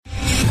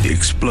The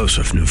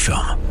explosive new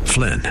film,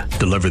 Flynn,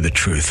 deliver the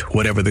truth,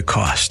 whatever the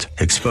cost,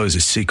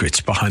 exposes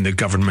secrets behind the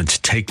government's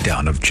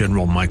takedown of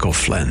General Michael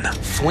Flynn.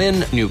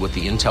 Flynn knew what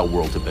the intel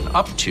world had been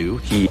up to.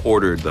 He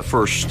ordered the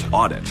first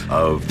audit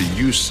of the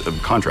use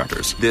of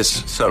contractors.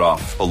 This set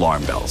off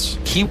alarm bells.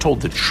 He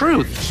told the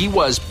truth. He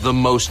was the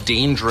most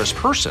dangerous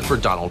person for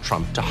Donald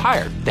Trump to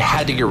hire. They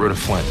had to get rid of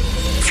Flynn.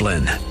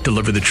 Flynn,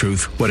 deliver the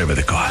truth, whatever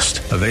the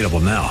cost. Available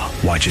now.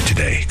 Watch it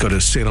today. Go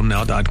to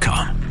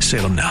salemnow.com.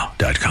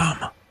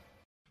 salemnow.com.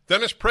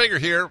 Dennis Prager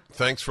here.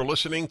 Thanks for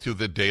listening to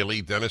the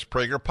Daily Dennis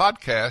Prager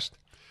Podcast.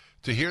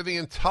 To hear the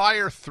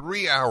entire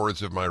 3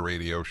 hours of my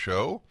radio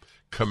show,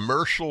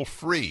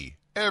 commercial-free,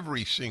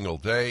 every single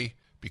day,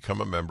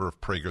 become a member of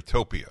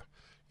Pragertopia.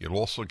 You'll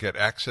also get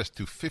access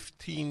to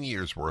 15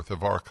 years' worth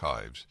of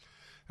archives,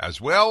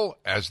 as well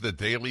as the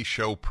daily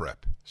show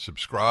prep.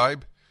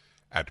 Subscribe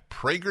at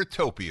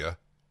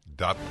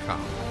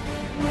Pragertopia.com.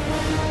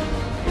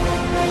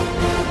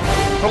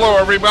 Hello,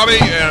 everybody,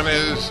 and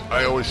as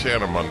I always say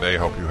on a Monday,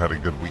 hope you had a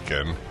good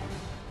weekend.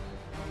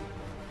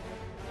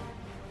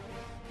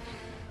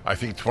 I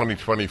think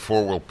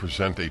 2024 will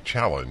present a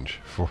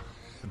challenge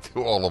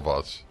to all of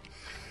us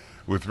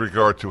with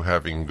regard to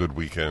having good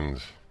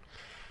weekends,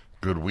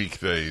 good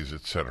weekdays,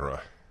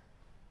 etc.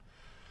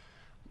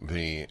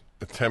 The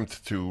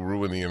attempt to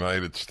ruin the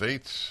United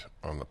States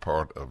on the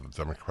part of the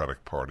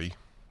Democratic Party,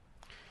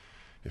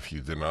 if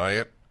you deny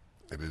it,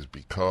 it is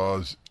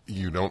because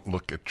you don't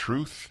look at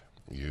truth.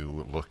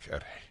 You look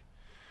at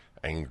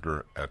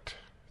anger at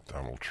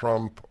Donald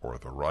Trump or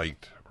the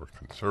right or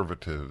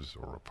conservatives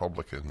or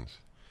Republicans.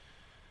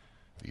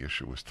 The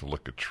issue is to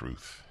look at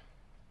truth.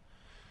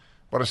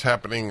 What is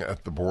happening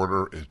at the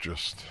border is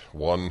just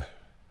one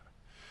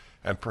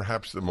and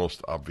perhaps the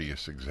most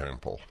obvious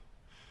example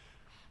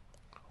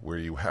where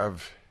you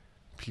have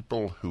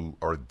people who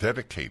are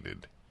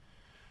dedicated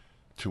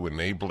to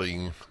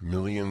enabling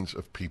millions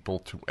of people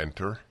to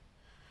enter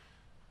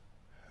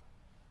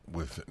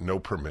with no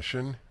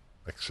permission,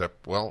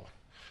 except, well,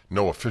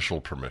 no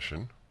official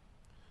permission.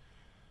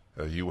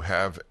 You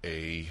have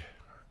a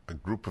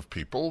group of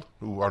people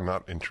who are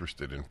not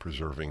interested in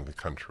preserving the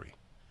country.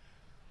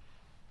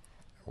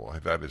 Why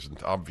that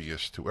isn't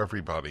obvious to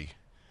everybody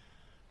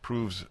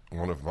proves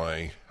one of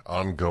my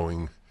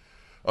ongoing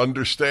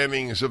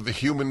understandings of the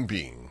human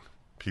being.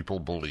 People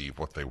believe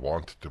what they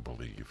want to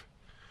believe,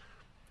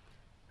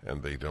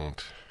 and they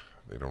don't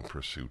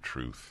pursue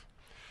truth.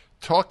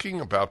 Talking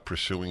about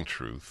pursuing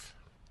truth,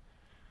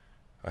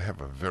 I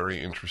have a very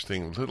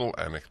interesting little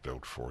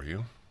anecdote for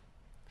you.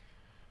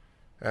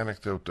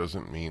 Anecdote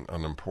doesn't mean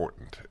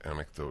unimportant.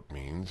 Anecdote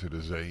means it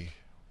is a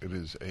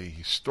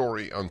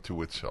story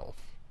unto itself.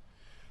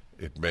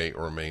 It may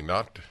or may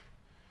not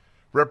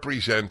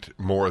represent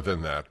more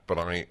than that, but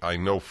I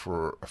know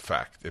for a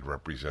fact it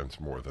represents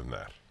more than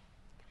that.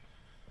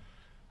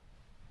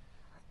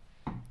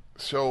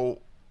 So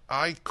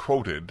I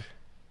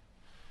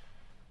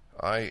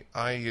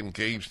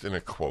engaged in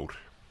a quote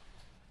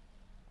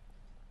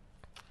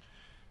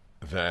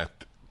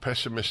that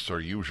pessimists are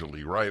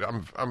usually right.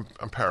 I'm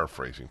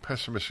paraphrasing.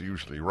 Pessimists are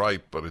usually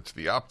right, but it's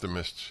the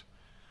optimists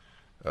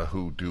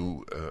who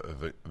do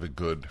the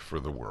good for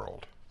the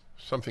world.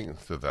 Something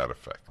to that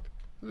effect.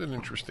 It's an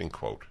interesting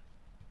quote.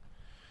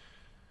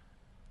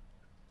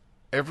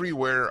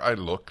 Everywhere I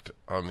looked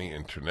on the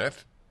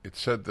internet, it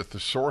said that the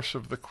source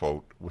of the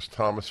quote was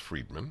Thomas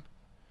Friedman.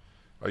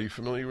 Are you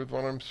familiar with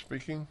what I'm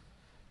speaking?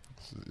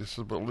 This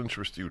will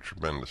interest you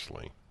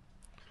tremendously.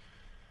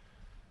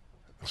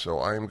 So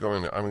I'm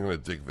going to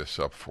dig this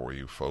up for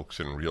you folks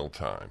in real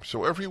time.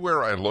 So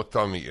everywhere I looked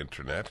on the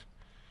internet,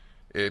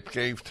 it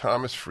gave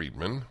Thomas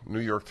Friedman, New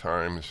York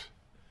Times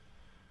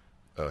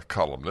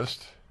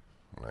columnist.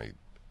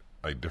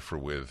 I differ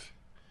with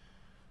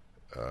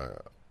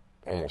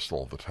almost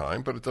all the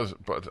time, but it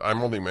doesn't. But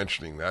I'm only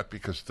mentioning that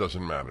because it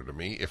doesn't matter to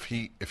me. If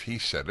he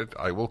said it,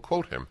 I will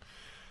quote him.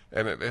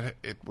 And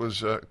it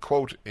was a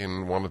quote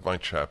in one of my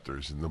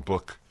chapters in the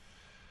book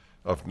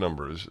of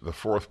Numbers, the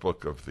fourth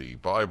book of the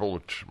Bible,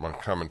 which my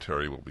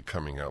commentary will be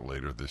coming out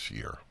later this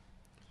year.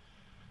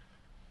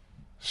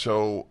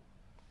 So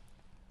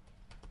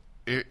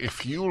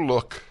if you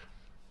look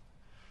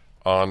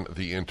on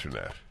the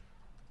internet,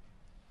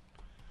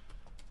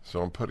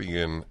 so I'm putting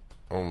in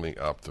only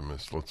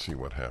optimists. Let's see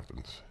what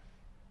happens.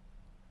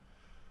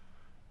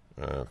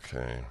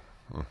 Okay.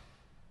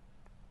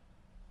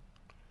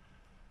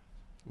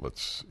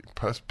 Let's see.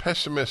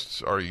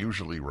 Pessimists are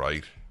usually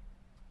right,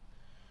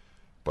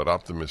 but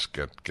optimists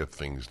get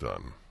things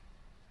done.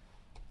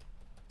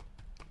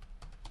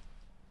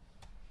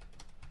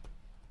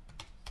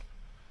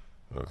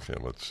 Okay,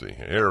 let's see.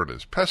 Here it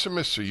is.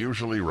 Pessimists are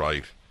usually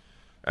right,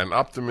 and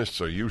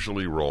optimists are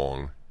usually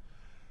wrong,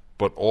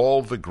 but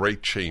all the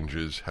great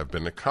changes have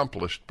been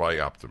accomplished by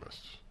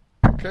optimists.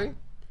 Okay?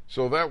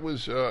 So that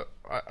was a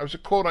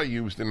quote I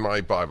used in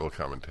my Bible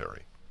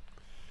commentary.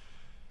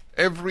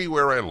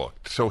 Everywhere I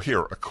looked. So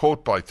here, a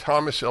quote by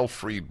Thomas L.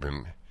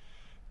 Friedman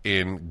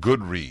in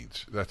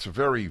Goodreads. That's a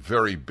very,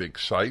 very big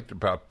site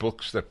about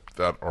books that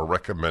are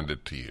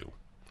recommended to you.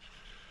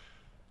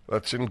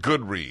 That's in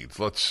Goodreads.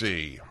 Let's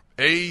see.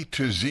 A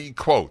to Z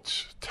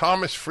quotes.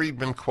 Thomas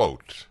Friedman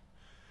quote.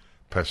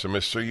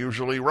 Pessimists are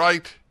usually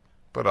right,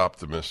 but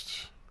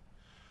optimists.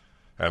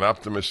 And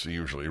optimists are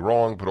usually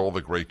wrong, but all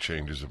the great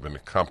changes have been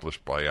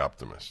accomplished by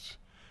optimists.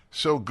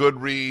 So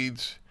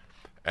Goodreads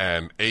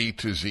and A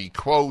to Z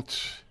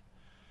quotes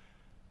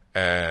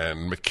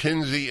and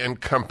McKinsey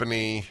and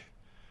Company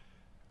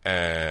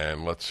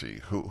and let's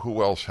see,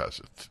 who else has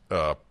it?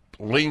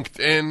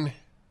 LinkedIn,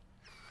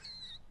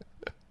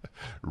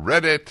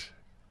 Reddit,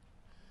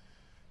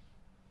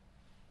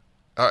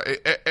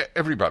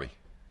 everybody.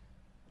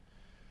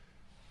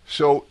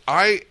 So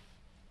I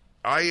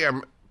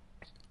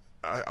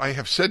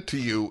have said to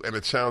you, and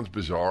it sounds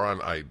bizarre,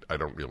 and I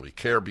don't really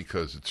care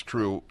because it's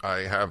true, I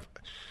have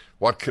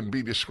what can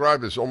be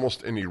described as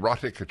almost an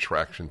erotic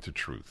attraction to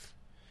truth.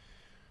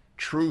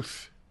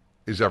 Truth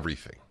is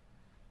everything.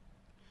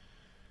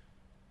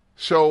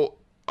 So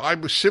I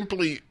was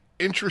simply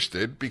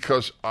interested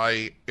because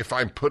if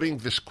I'm putting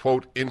this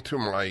quote into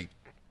my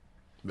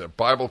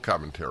Bible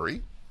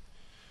commentary,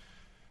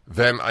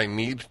 then I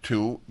need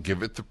to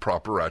give it the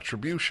proper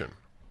attribution.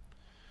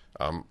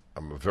 I'm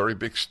a very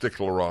big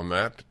stickler on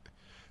that.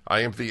 I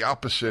am the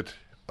opposite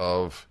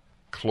of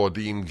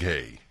Claudine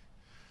Gay.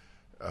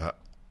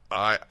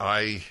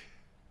 I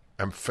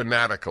am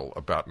fanatical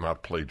about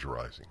not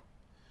plagiarizing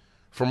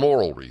for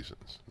moral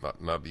reasons,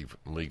 not even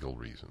legal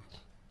reasons.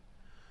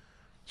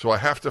 So I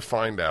have to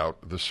find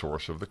out the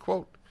source of the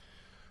quote.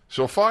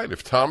 So fine,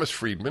 if Thomas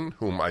Friedman,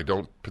 whom I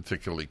don't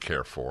particularly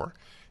care for,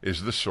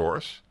 is the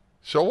source,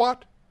 so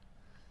what?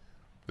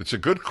 It's a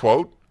good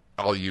quote.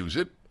 I'll use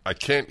it. I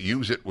can't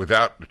use it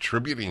without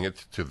attributing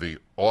it to the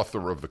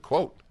author of the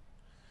quote.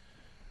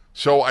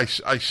 So I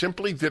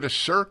simply did a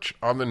search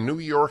on the New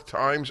York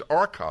Times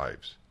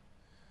archives,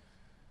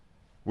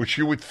 which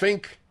you would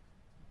think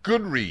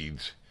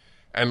Goodreads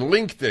and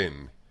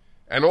LinkedIn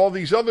and all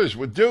these others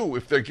would do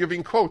if they're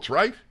giving quotes,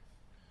 right?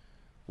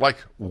 Like,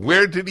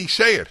 where did he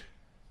say it?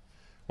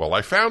 Well,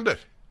 I found it.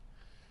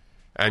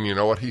 And you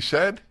know what he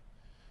said?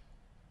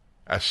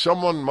 As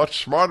someone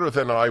much smarter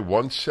than I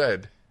once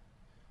said,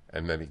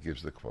 and then he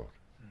gives the quote.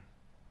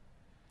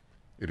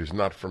 It is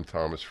not from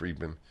Thomas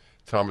Friedman.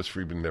 Thomas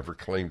Friedman never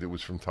claimed it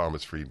was from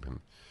Thomas Friedman.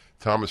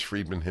 Thomas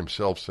Friedman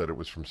himself said it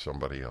was from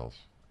somebody else.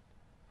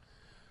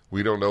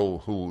 We don't know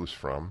who it was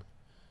from.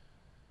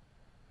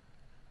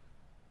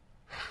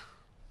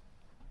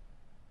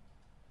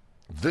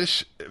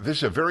 This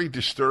is a very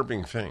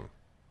disturbing thing.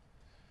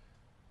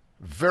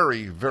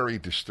 Very, very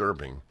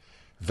disturbing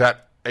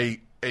that a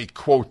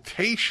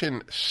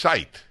quotation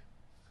site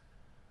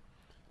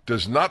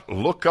does not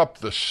look up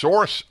the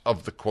source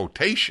of the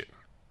quotation.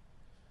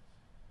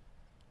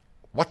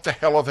 What the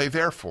hell are they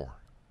there for?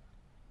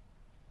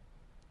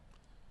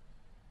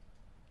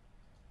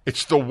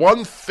 It's the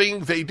one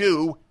thing they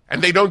do,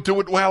 and they don't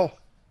do it well.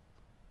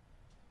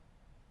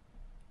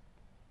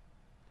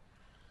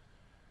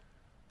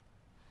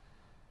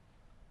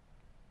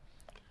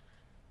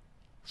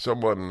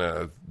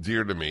 Someone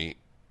dear to me,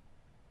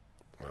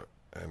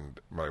 and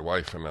my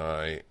wife and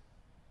I,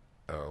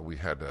 we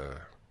had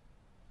a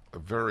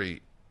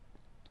very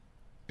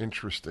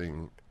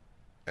interesting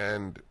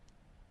and,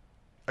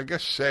 I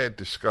guess, sad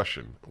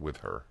discussion with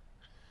her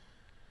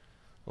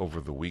over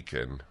the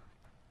weekend.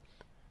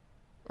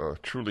 A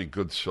truly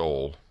good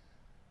soul.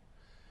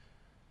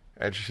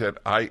 And she said,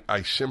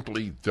 I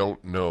simply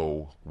don't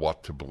know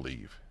what to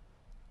believe.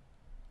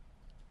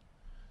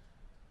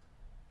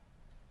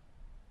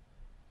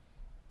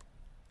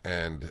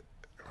 And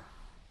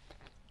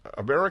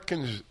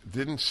Americans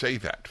didn't say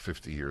that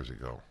 50 years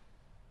ago.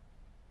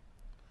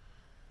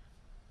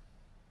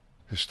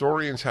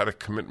 Historians had a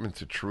commitment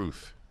to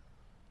truth.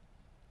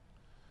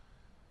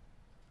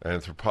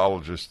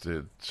 Anthropologists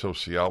did,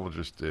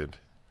 sociologists did.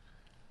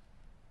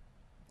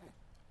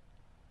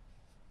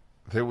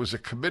 There was a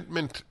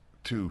commitment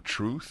to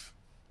truth.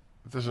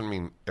 It doesn't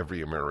mean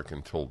every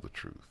American told the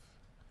truth.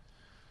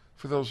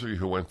 For those of you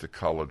who went to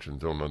college and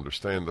don't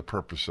understand the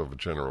purpose of a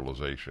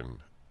generalization,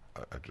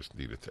 I just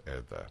needed to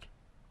add that.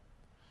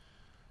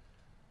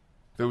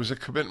 There was a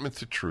commitment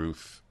to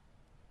truth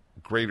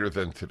greater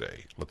than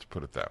today, let's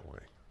put it that way.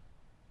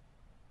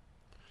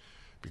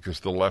 Because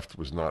the left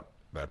was not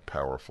that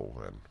powerful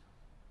then.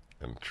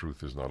 And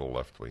truth is not a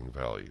left-wing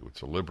value.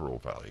 It's a liberal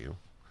value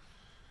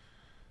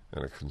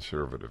and a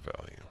conservative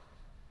value.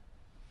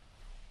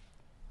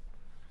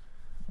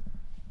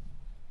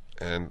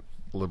 And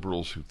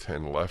liberals who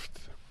tend left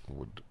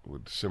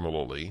would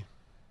similarly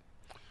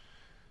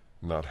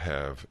not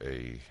have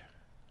a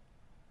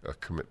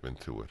commitment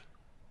to it.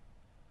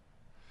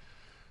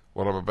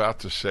 What I'm about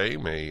to say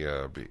may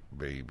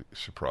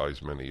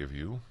surprise many of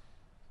you,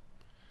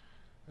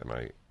 and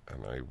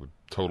I would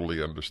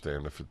totally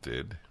understand if it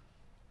did.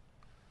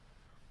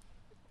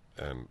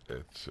 And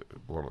it's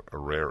a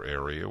rare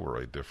area where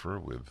I differ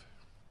with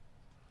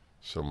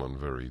someone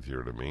very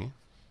dear to me.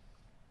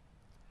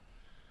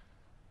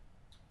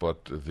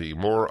 But the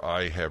more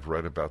I have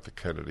read about the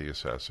Kennedy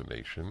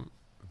assassination,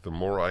 the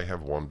more I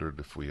have wondered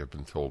if we have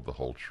been told the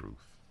whole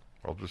truth.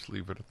 I'll just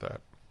leave it at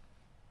that.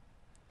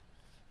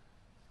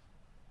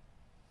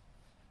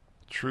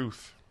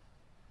 truth.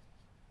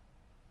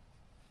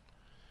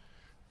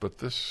 But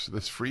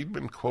this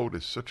Friedman quote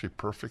is such a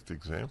perfect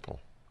example.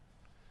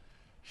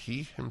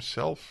 He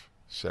himself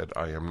said,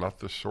 I am not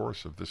the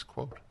source of this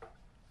quote.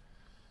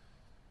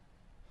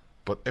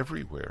 But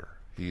everywhere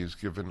he is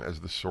given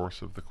as the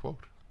source of the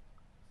quote.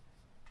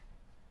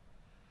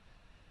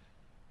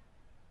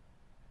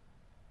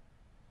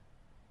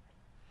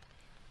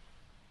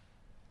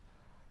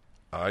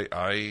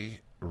 I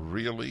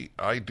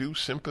do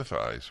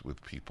sympathize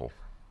with people.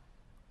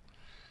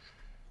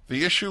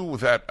 The issue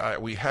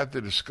that we had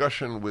the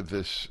discussion with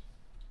this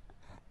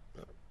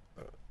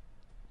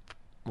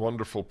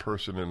wonderful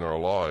person in our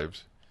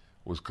lives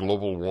was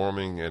global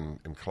warming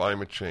and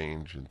climate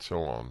change and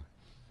so on.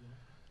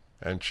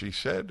 And she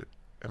said,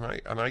 and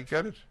I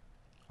get it,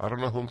 I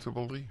don't know whom to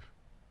believe.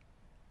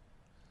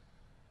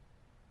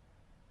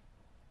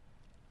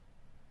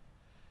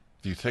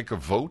 Do you take a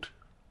vote?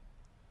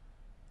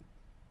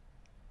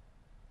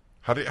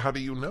 How do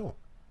you know?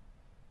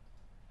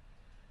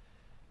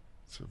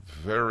 It's a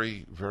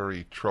very,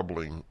 very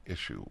troubling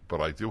issue, but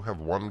I do have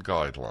one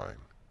guideline.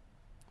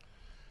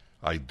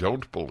 I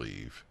don't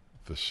believe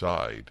the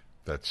side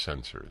that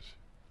censors.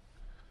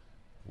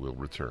 Will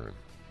return.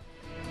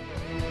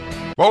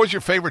 What was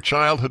your favorite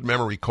childhood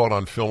memory caught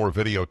on film or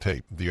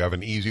videotape? Do you have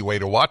an easy way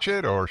to watch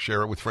it or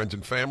share it with friends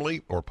and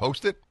family or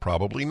post it?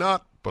 Probably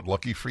not. But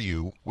lucky for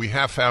you, we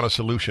have found a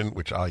solution,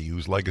 which I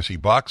use, Legacy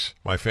Box.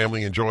 My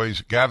family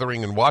enjoys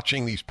gathering and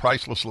watching these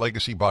priceless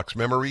Legacy Box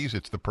memories.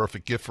 It's the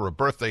perfect gift for a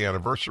birthday,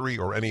 anniversary,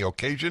 or any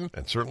occasion,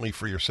 and certainly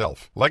for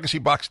yourself. Legacy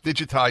Box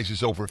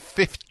digitizes over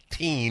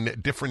 15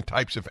 different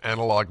types of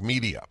analog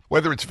media.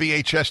 Whether it's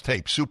VHS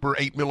tape, Super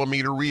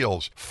 8mm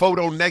reels,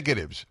 photo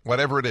negatives,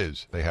 whatever it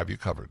is, they have you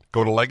covered.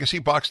 Go to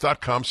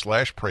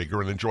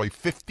LegacyBox.com/Prager and enjoy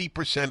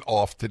 50%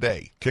 off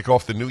today. Kick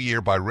off the new year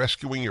by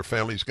rescuing your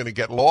family's going to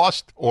get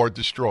lost or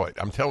destroyed.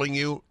 I'm telling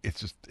you,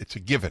 it's a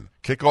given.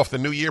 Kick off the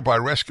new year by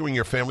rescuing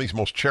your family's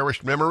most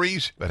cherished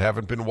memories that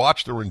haven't been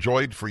watched or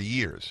enjoyed for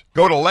years.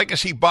 Go to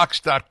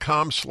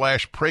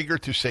LegacyBox.com/Prager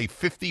to save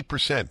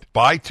 50%.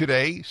 Buy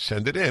today,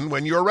 send it in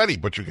when you're ready,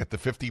 but you get the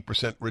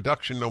 50%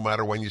 reduction no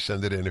matter when you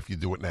send it in if you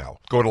do it now.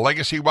 Go to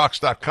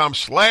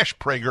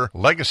LegacyBox.com/Prager,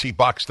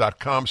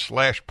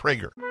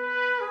 LegacyBox.com/Prager.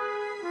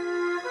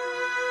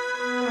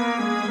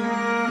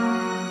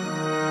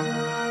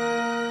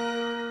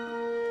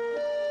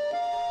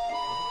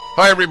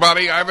 Hi,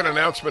 everybody. I have an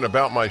announcement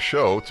about my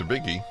show. It's a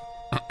biggie.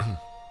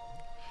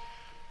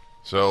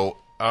 So,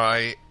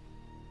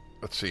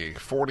 let's see,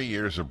 40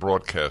 years of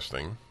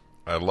broadcasting.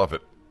 I love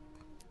it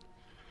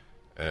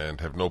and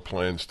have no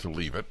plans to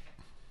leave it.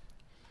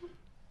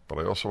 But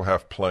I also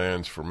have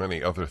plans for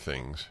many other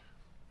things,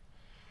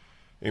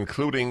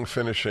 including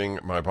finishing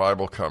my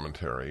Bible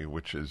commentary,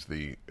 which is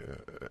a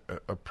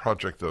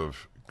project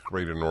of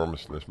great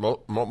enormousness.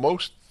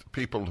 Most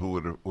people who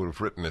would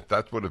have written it,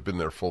 that would have been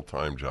their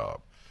full-time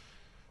job.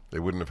 They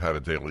wouldn't have had a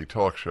daily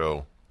talk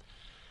show.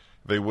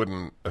 They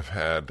wouldn't have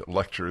had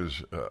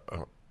lectures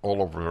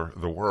all over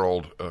the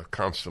world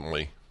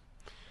constantly.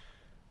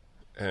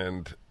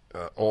 And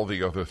all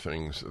the other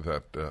things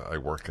that I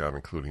work out,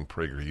 including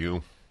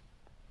PragerU.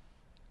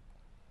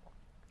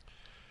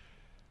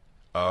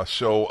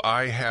 So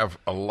I have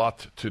a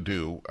lot to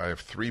do. I have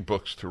 3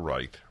 books to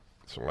write.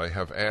 So I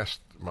have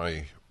asked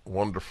my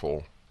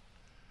wonderful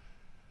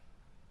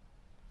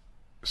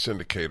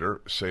syndicator,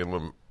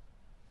 Salem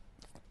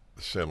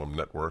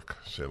Network,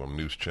 Salem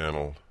News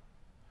Channel,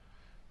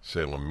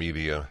 Salem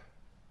Media.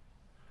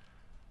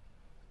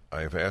 I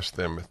have asked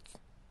them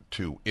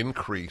to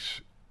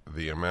increase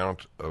the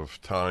amount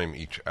of time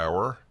each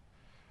hour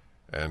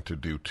and to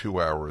do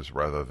 2 hours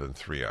rather than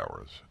 3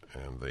 hours,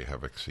 and they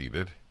have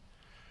exceeded.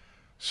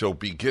 So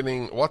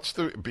what's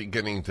the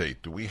beginning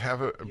date? Do we have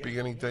a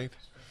beginning date?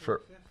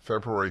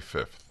 February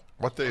 5th.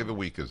 What day of the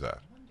week is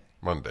that?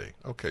 Monday.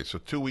 Okay, so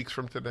 2 weeks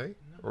from today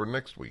or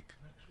next week?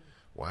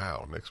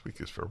 Wow, next week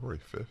is February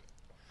 5th.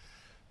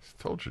 I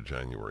told you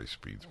January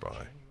speeds by.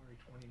 January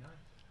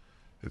 29th.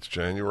 It's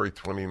January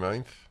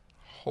 29th?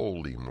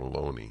 Holy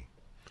maloney.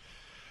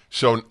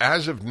 So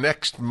as of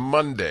next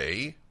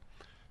Monday,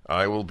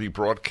 I will be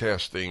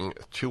broadcasting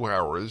 2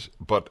 hours,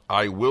 but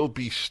I will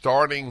be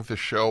starting the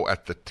show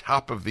at the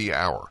top of the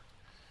hour,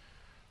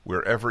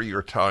 wherever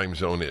your time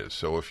zone is.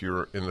 So if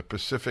you're in the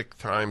Pacific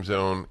time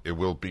zone, it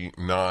will be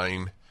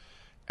 9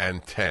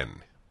 and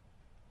 10.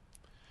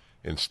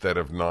 Instead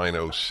of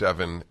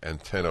 9:07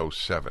 and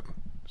 10:07.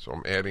 So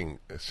I'm adding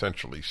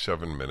essentially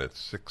 7 minutes,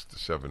 6 to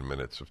 7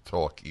 minutes of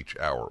talk each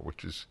hour,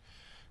 which is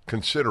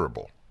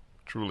considerable,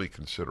 truly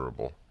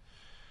considerable.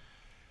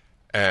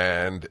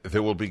 And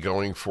they will be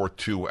going for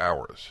 2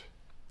 hours.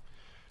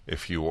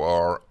 If you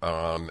are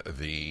on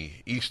the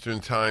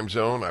Eastern time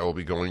zone, I will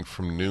be going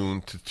from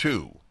noon to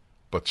 2,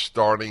 but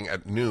starting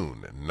at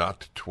noon,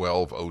 not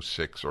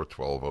 12:06 or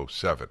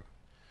 12:07.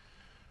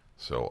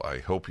 So I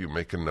hope you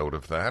make a note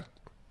of that.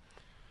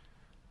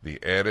 The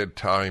added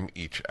time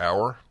each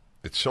hour,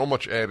 it's so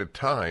much added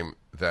time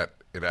that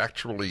it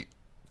actually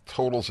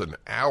totals an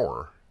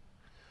hour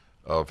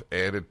of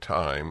added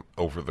time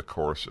over the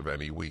course of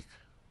any week,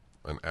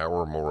 an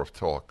hour more of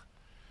talk.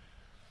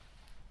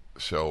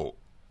 So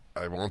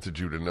I wanted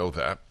you to know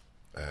that,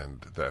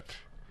 and that,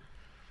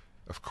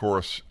 of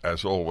course,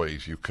 as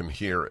always, you can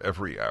hear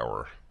every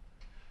hour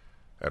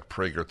at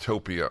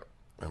Pragertopia,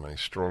 and I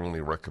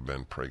strongly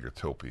recommend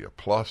Pragertopia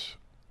Plus.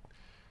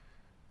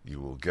 You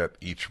will get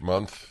each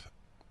month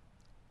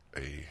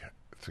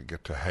to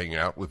get to hang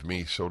out with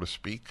me, so to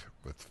speak.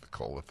 Let's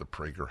call it the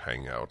Prager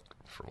Hangout,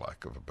 for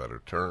lack of a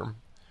better term,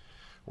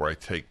 where I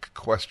take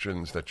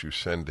questions that you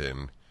send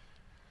in,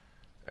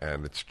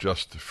 and it's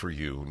just for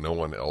you. No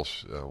one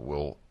else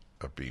will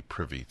be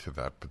privy to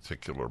that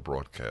particular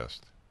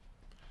broadcast.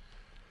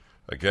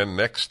 Again,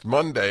 next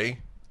Monday,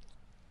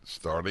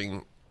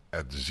 starting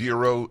at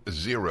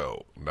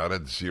 00, not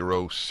at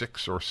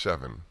 06 or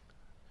 7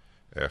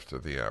 after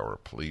the hour.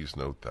 Please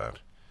note that,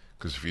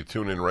 because if you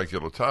tune in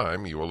regular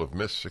time, you will have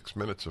missed 6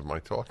 minutes of my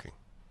talking.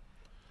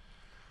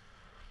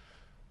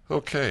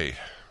 Okay.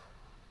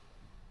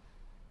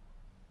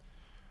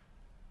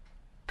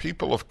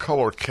 People of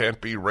color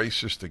can't be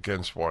racist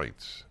against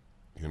whites.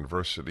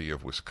 University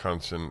of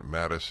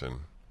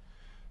Wisconsin-Madison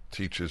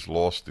teaches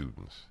law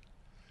students.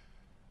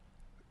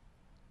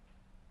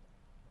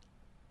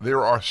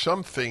 There are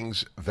some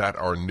things that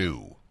are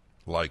new,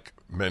 like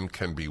men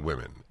can be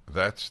women.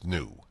 That's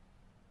new.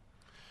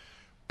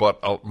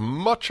 But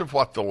much of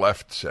what the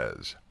left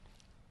says,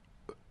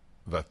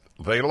 that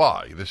they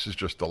lie. This is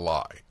just a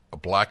lie. A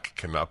black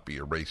cannot be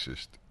a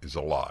racist is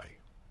a lie.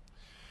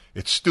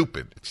 It's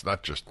stupid. It's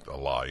not just a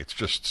lie. It's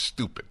just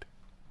stupid.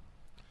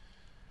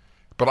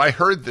 But I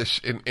heard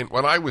this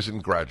when I was in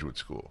graduate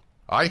school.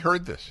 I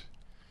heard this.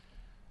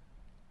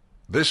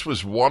 This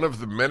was one of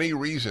the many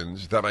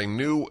reasons that I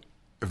knew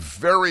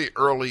very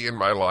early in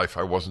my life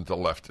I wasn't a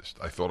leftist.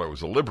 I thought I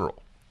was a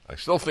liberal. I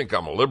still think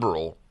I'm a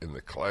liberal in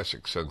the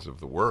classic sense of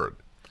the word.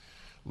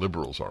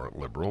 Liberals aren't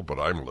liberal, but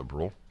I'm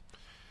liberal.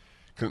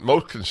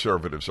 Most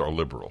conservatives are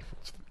liberal.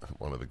 It's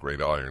one of the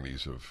great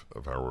ironies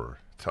of our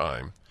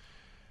time.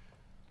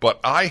 But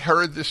I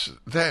heard this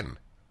then.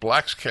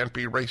 Blacks can't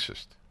be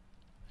racist.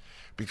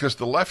 Because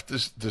the left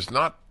does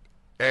not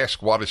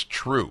ask what is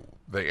true.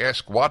 They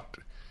ask what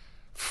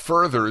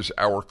furthers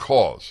our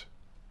cause.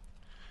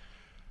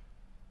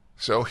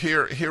 So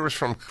here is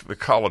from the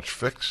College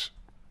Fix,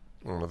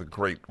 one of the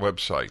great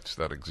websites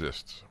that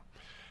exists.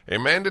 A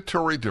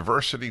mandatory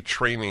diversity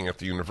training at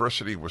the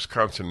University of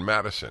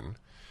Wisconsin-Madison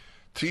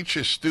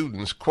teaches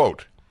students,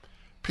 quote,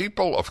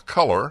 people of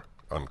color,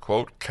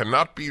 unquote,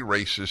 cannot be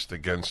racist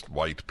against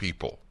white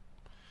people.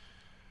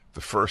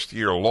 The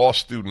first-year law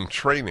student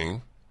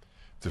training,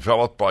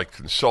 developed by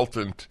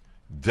consultant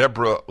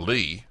Deborah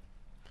Lee,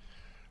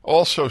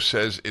 also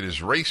says it is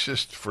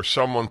racist for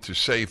someone to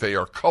say they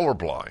are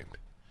colorblind.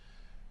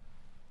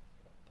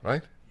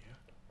 Right? Yeah.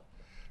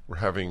 We're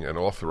having an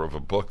author of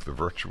a book, The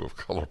Virtue of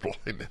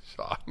Colorblindness,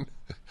 on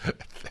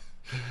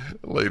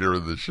later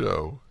in the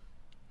show.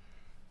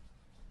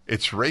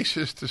 It's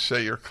racist to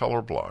say you're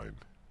colorblind.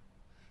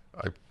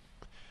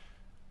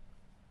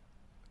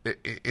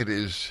 It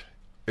is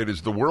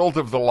the world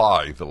of the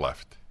lie, the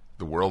left,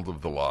 the world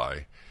of the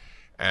lie,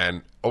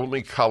 and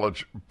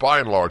by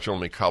and large,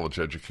 only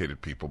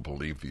college-educated people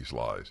believe these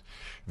lies.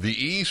 The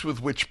ease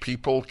with which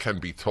people can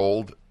be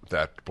told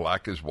that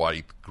black is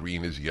white,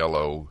 green is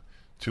yellow,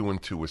 2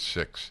 and 2 is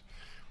 6,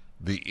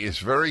 is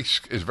very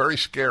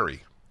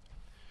scary.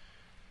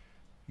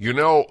 You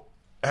know,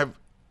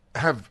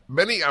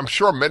 I'm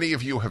sure many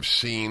of you have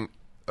seen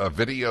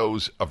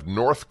videos of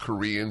North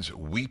Koreans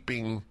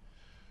weeping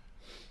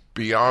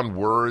beyond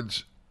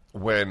words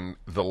when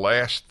the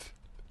last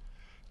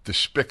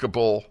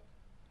despicable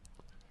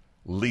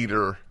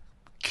leader,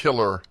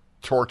 killer,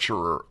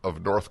 torturer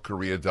of North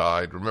Korea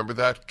died. Remember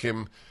that?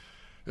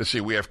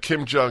 We have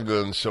Kim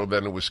Jong-un, so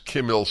then it was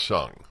Kim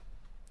Il-sung,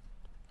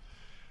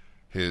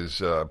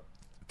 his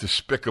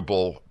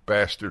despicable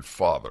bastard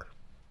father.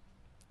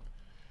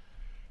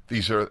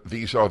 These are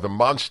the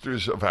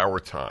monsters of our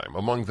time,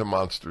 among the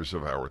monsters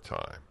of our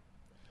time.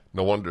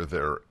 No wonder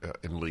they're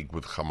in league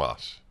with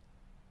Hamas.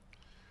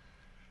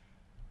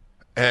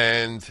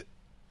 And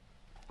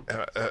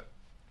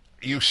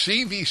you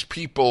see these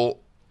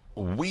people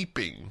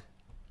weeping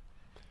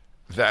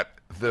that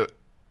the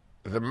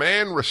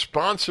man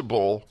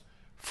responsible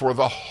for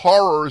the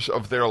horrors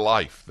of their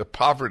life, the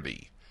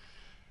poverty,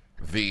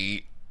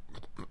 the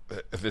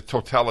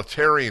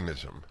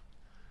totalitarianism,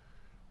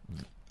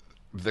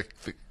 the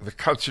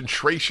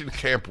concentration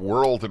camp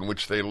world in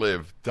which they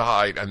live,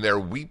 died, and they're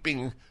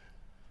weeping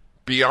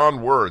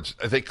beyond words.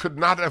 They could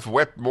not have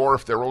wept more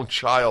if their own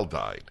child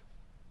died.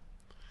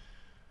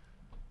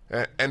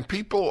 And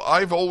people,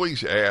 I've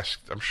always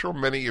asked, I'm sure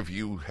many of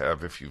you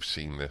have if you've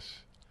seen this,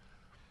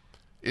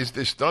 is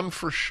this done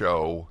for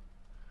show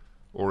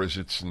or is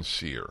it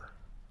sincere?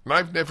 And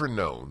I've never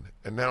known,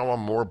 and now I'm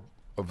more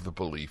of the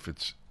belief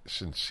it's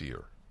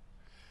sincere.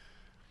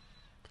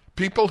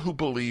 People who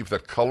believe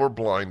that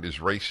colorblind is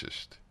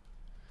racist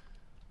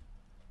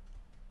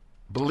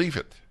believe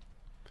it.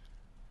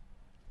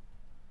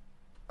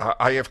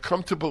 I have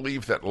come to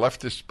believe that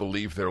leftists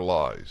believe their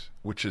lies,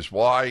 which is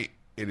why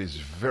it is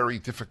very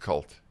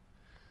difficult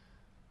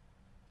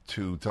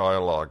to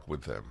dialogue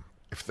with them.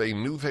 If they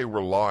knew they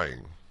were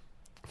lying,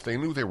 if they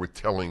knew they were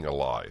telling a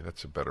lie,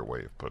 that's a better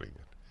way of putting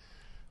it,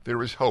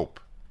 there is hope.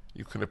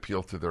 You can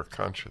appeal to their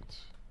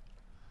conscience.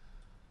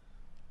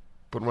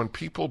 But when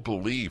people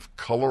believe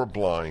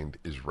colorblind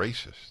is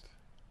racist,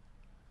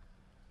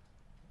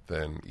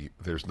 then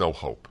there's no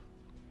hope.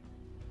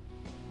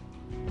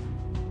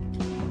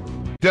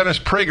 Dennis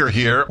Prager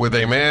here with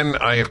a man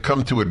I have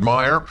come to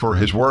admire for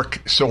his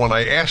work. So when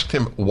I asked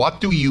him, what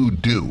do you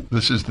do?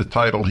 This is the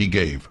title he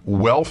gave,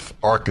 Wealth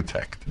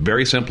Architect.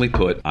 Very simply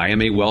put, I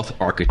am a wealth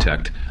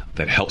architect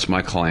that helps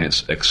my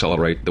clients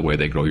accelerate the way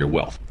they grow your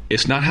wealth.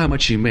 It's not how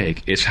much you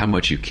make, it's how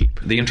much you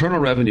keep. The Internal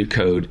Revenue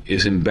Code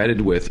is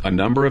embedded with a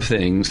number of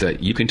things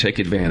that you can take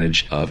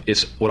advantage of.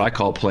 It's what I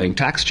call playing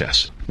tax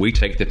chess. We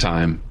take the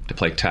time to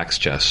play tax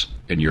chess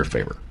in your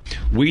favor.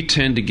 We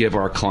tend to give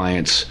our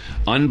clients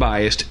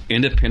unbiased,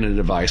 independent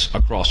advice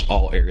across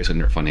all areas in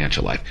their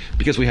financial life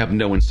because we have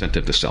no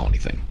incentive to sell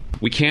anything.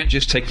 We can't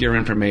just take your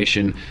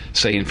information,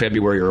 say in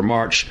February or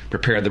March,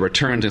 prepare the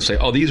returns and say,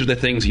 oh, these are the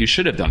things you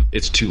should have done.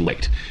 It's too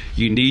late.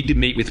 You need to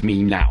meet with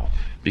me now.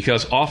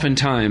 Because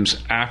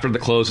oftentimes, after the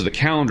close of the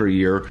calendar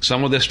year,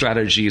 some of the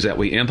strategies that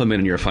we implement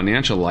in your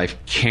financial life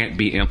can't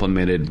be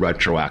implemented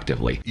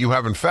retroactively. You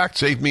have, in fact,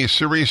 saved me a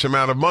serious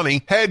amount of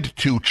money. Head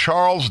to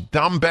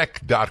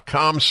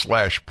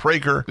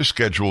charlesdombeck.com/Prager to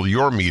schedule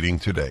your meeting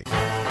today.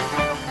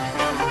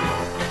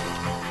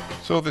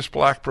 So this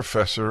black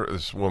professor,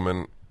 this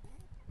woman,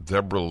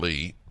 Deborah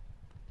Lee,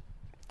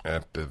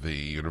 at the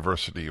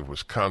University of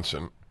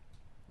Wisconsin,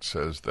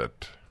 says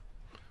that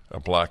a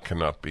black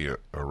cannot be a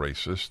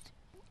racist,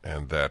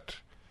 and that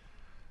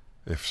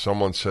if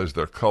someone says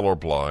they're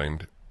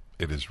colorblind,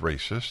 it is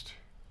racist,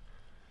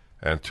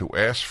 and to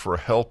ask for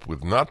help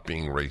with not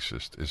being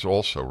racist is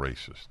also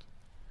racist.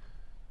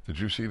 Did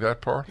you see that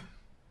part?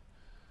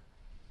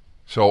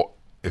 So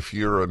if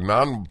you're a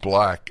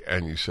non-black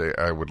and you say,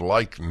 I would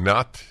like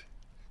not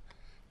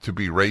to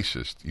be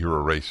racist, you're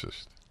a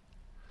racist.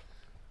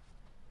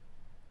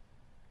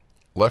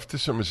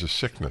 Leftism is a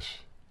sickness.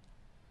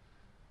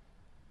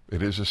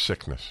 It is a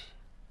sickness.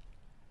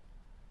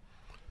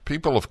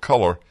 People of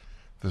color,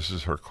 this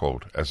is her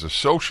quote, as a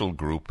social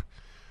group,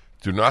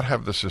 do not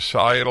have the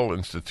societal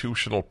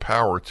institutional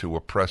power to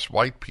oppress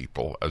white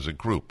people as a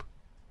group.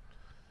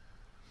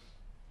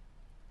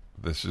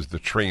 This is the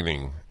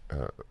training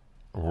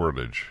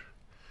wordage.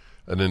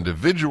 An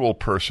individual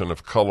person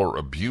of color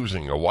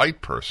abusing a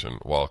white person,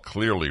 while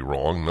clearly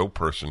wrong, no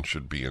person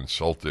should be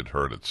insulted,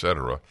 hurt,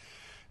 etc.,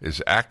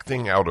 is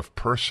acting out of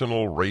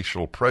personal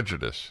racial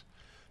prejudice,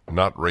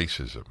 not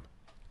racism.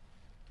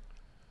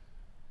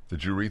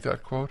 Did you read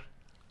that quote?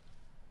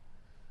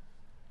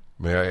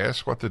 May I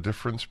ask what the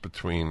difference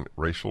between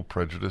racial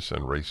prejudice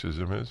and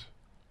racism is?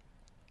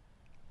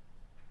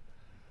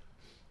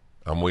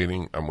 I'm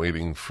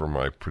waiting for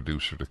my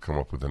producer to come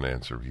up with an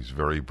answer. He's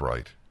very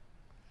bright.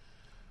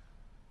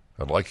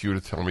 I'd like you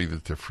to tell me the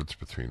difference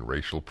between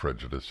racial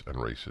prejudice and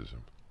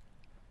racism.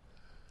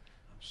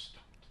 I'm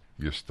stumped.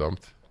 You're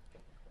stumped?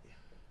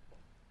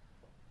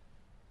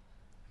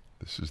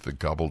 This is the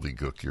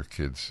gobbledygook your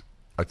kids...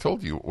 I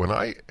told you,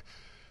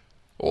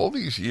 all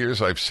these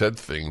years I've said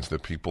things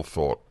that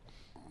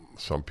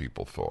some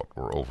people thought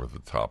were over the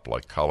top,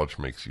 like college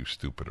makes you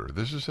stupider.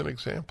 This is an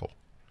example.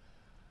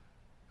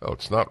 Oh,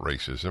 it's not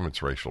racism,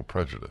 it's racial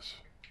prejudice.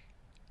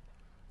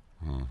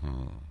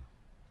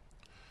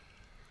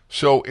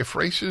 So if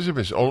racism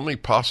is only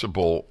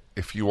possible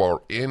if you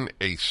are in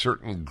a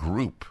certain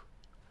group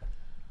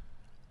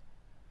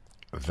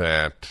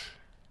that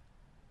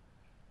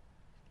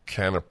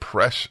can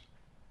oppress...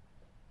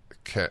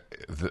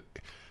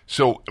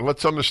 So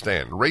let's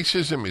understand,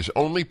 racism is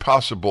only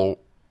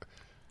possible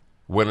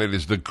when it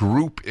is the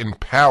group in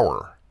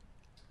power.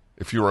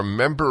 If you're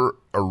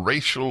a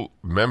racial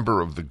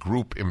member of the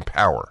group in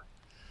power.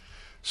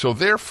 So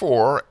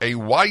therefore, a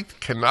white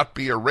cannot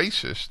be a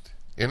racist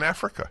in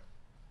Africa.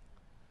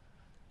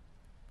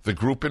 The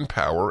group in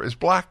power is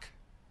black.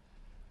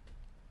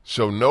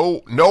 So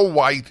no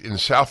white in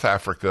South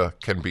Africa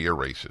can be a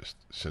racist,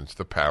 since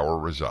the power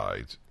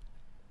resides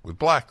with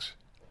blacks.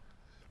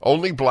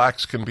 Only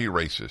blacks can be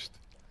racist.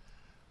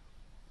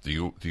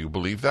 Do you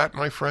believe that,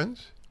 my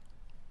friends?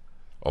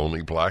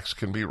 Only blacks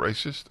can be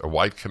racist? A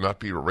white cannot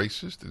be a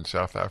racist in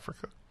South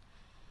Africa?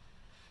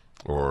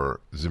 Or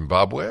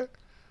Zimbabwe?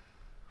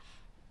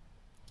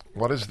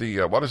 What was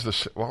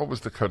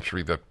the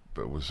country that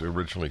was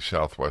originally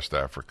Southwest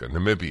Africa?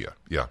 Namibia,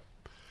 yeah.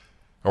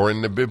 Or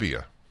in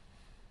Namibia.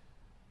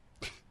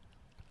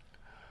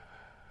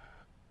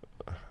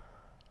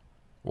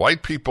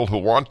 White people who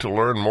want to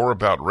learn more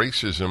about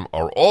racism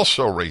are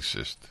also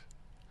racist.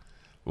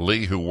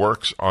 Lee, who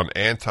works on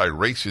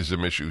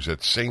anti-racism issues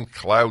at St.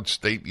 Cloud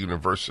State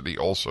University,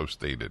 also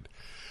stated,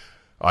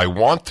 I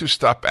want to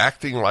stop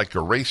acting like a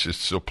racist,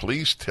 so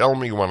please tell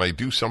me when I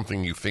do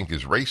something you think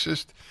is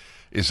racist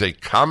is a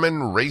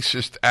common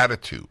racist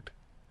attitude.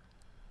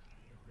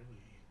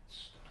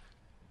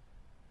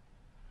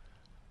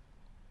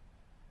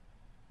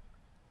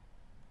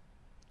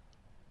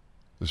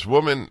 This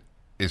woman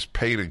is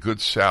paid a good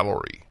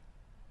salary.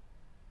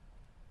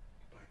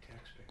 By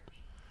taxpayers.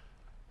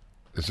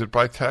 Is it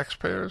by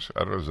taxpayers?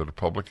 I don't know. Is it a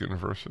public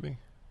university?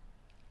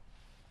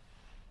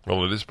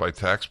 Well, it is by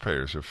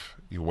taxpayers if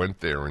you went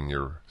there and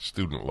your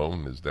student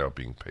loan is now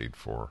being paid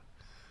for.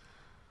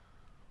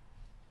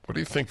 What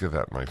do you think of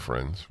that, my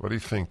friends? What do you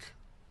think?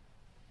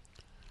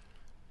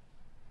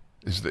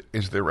 Is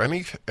there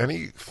any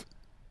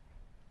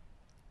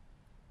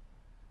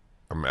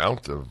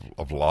amount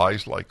of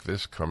lies like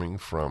this coming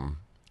from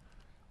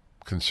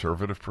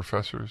conservative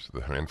professors,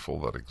 the handful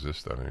that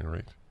exist at any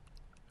rate?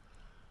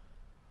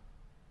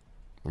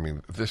 I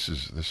mean, this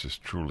is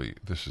truly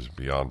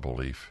beyond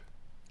belief.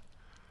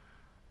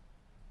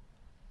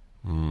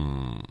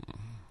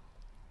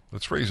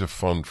 Let's raise a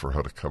fund for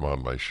her to come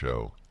on my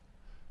show.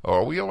 Oh,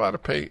 are we allowed to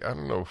pay? I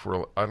don't know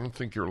I don't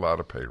think you're allowed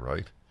to pay,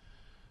 right?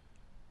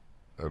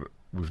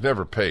 We've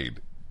never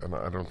paid, and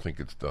I don't think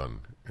it's done.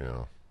 You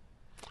know,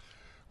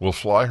 we'll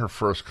fly her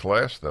first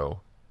class though.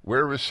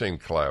 Where is St.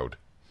 Cloud?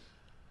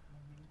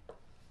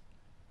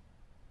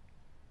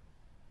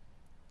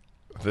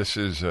 This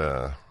is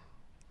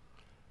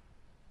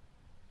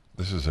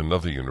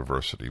another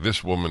university.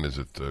 This woman is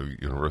at the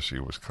University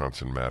of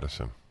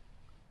Wisconsin-Madison.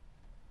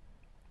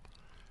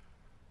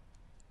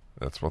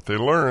 That's what they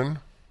learn.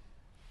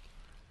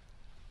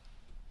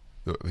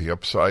 The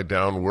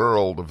upside-down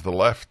world of the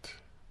left.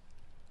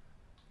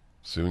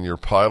 Soon your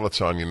pilots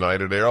on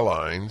United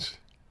Airlines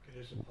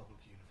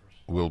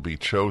will be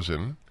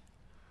chosen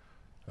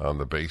on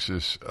the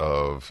basis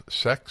of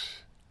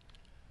sex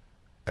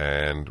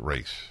and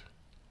race.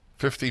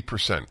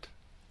 50%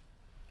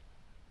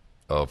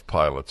 of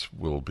pilots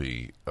will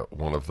be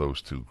one of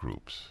those two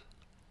groups.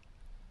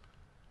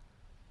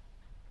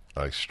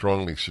 I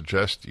strongly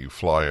suggest you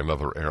fly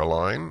another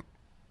airline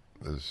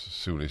as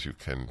soon as you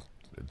can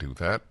do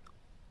that.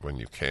 When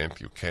you can't,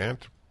 you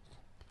can't.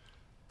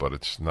 But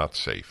it's not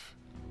safe.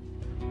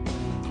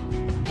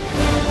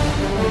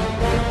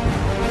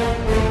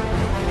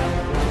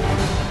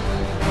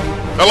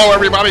 Hello,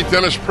 everybody.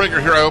 Dennis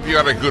Prager here. I hope you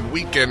had a good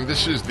weekend.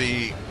 This is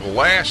the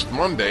last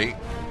Monday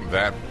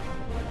that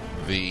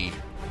the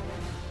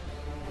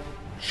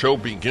show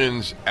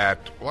begins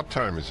at, what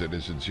time is it?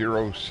 Is it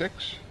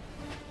 06?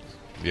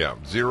 Yeah,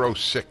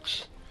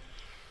 06.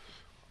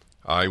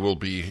 I will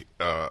be,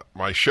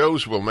 my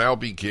shows will now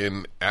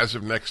begin as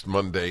of next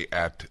Monday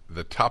at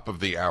the top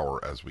of the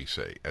hour, as we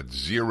say, at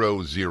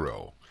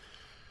 00.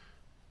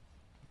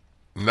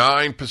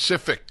 9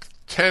 Pacific,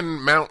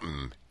 10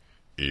 Mountain,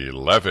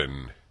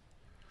 11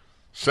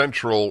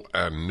 Central,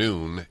 and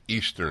noon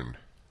Eastern.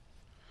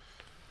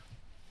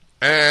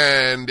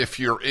 And if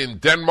you're in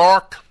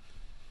Denmark,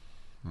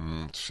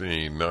 let's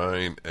see,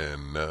 9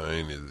 and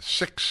 9 is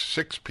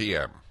 6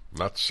 p.m.,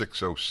 not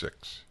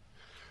 6:06.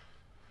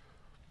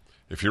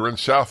 If you're in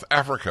South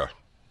Africa,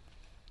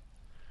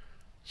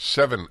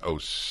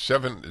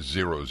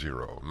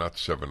 7:00, not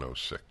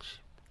 7:06.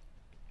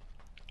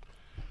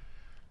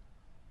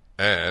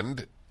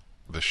 And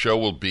the show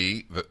will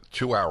be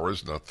 2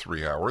 hours, not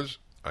 3 hours.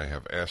 I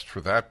have asked for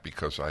that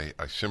because I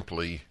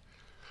simply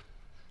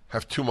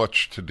have too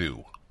much to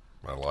do.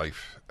 My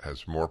life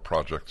has more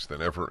projects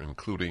than ever,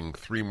 including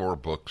 3 more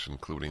books,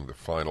 including the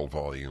final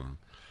volume,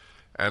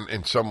 and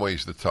in some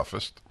ways the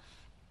toughest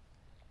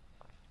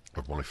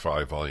of my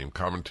 5-volume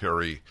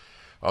commentary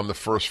on the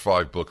first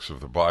 5 books of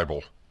the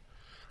Bible,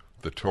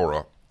 the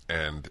Torah,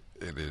 and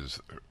it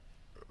is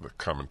the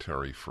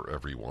commentary for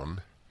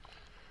everyone,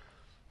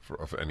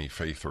 of any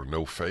faith or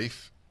no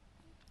faith.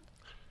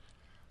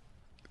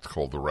 It's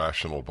called The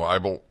Rational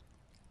Bible.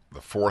 The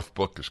 4th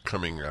book is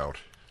coming out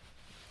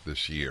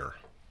this year.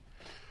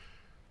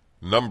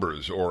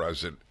 Numbers, or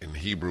as it in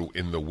Hebrew,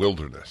 In the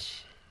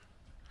Wilderness.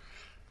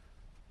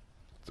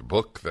 The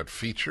book that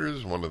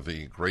features one of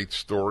the great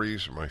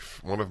stories,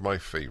 one of my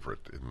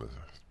favorite in the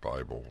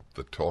Bible,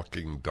 the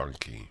talking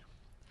donkey.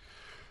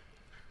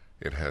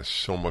 It has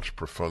so much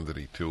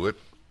profundity to it,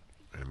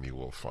 and you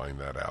will find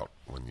that out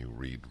when you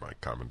read my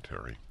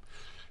commentary.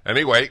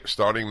 Anyway,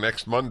 starting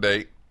next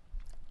Monday,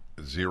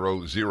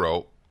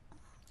 00,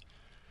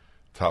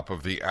 top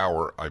of the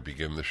hour, I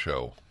begin the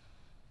show.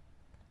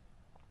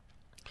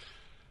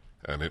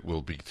 And it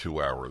will be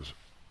 2 hours.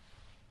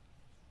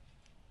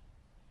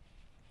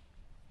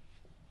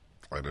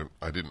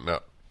 I did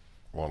not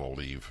want to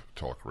leave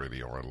talk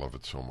radio. I love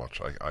it so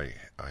much. I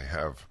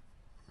have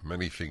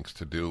many things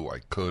to do. I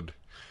could,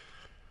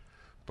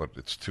 but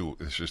it's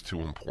just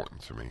too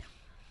important to me.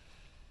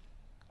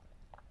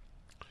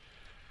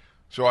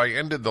 So I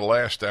ended the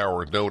last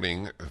hour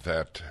noting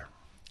that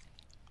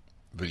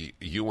the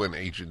UN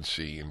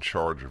agency in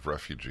charge of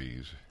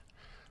refugees,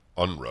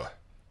 UNRWA,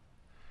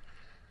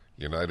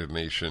 United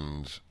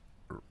Nations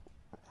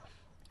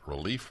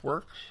Relief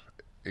Works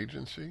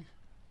Agency?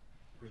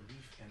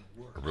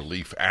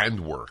 Relief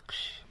and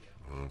Works.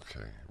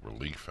 Okay,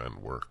 Relief and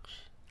Works.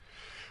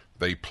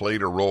 They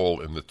played a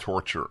role in the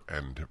torture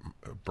and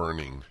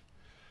burning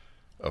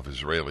of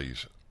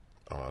Israelis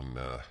on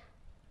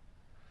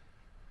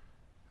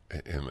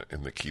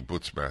in the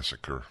kibbutz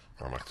massacre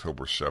on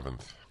October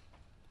 7th.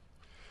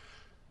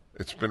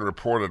 It's been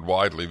reported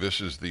widely.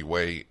 This is the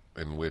way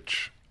in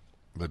which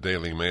the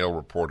Daily Mail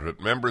reported it.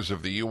 Members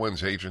of the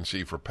UN's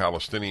Agency for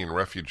Palestinian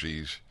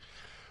Refugees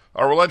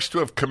are alleged to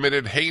have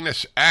committed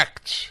heinous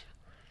acts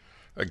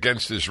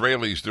against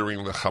Israelis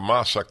during the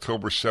Hamas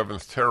October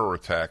 7th terror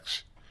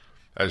attacks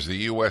as the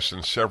U.S.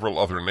 and several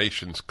other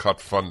nations cut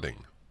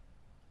funding.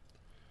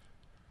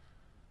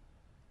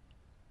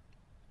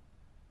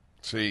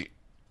 See,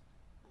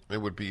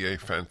 it would be a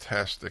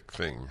fantastic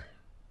thing.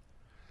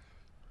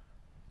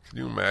 Can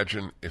you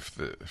imagine if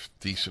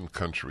decent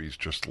countries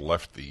just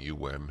left the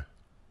UN?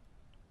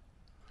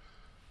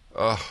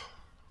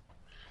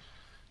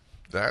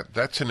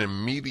 That's an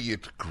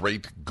immediate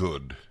great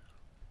good.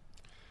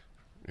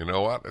 You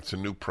know what? It's a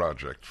new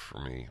project for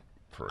me,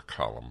 for a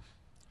column.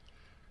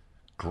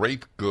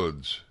 Great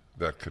goods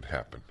that could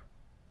happen.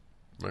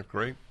 Isn't that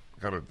great?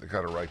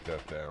 Gotta write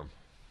that down.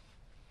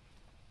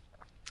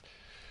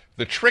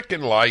 The trick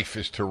in life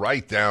is to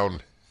write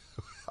down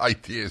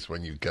ideas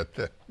when you get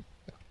them.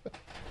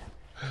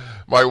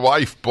 My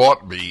wife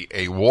bought me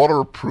a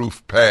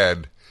waterproof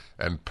pad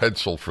and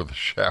pencil for the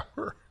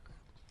shower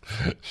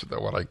so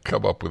that when I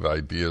come up with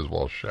ideas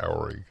while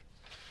showering.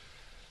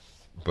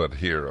 But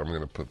here, I'm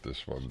going to put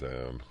this one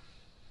down.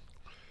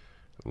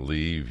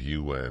 Leave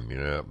UN.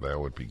 Yeah, that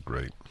would be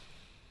great.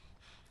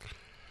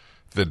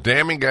 The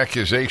damning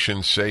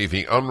accusations say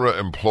the UNRWA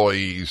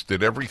employees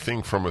did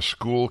everything from a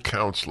school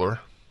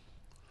counselor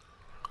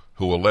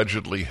who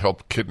allegedly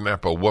helped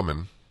kidnap a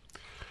woman,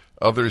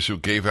 others who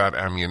gave out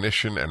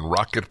ammunition and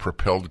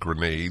rocket-propelled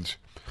grenades,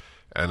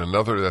 and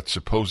another that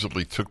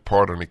supposedly took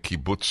part in a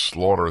kibbutz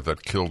slaughter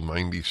that killed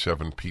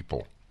 97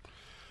 people.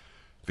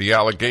 The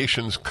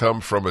allegations come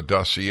from a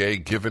dossier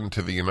given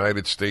to the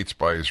United States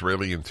by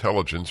Israeli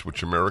intelligence,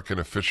 which American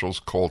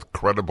officials called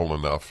credible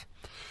enough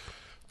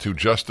to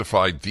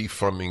justify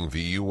defunding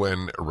the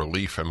UN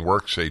Relief and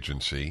Works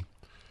Agency.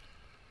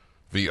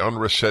 The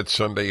UNRWA said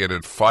Sunday it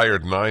had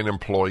fired 9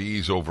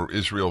 employees over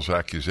Israel's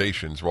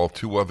accusations, while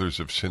 2 others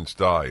have since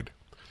died.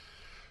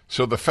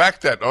 So the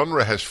fact that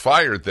UNRWA has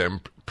fired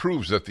them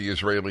proves that the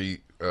Israeli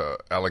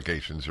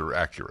allegations are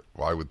accurate.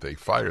 Why would they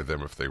fire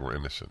them if they were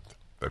innocent?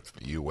 That's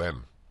the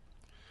UN.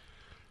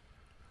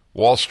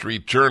 Wall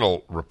Street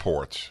Journal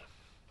reports.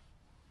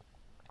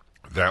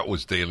 That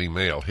was Daily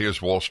Mail.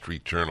 Here's Wall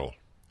Street Journal.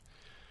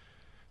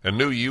 A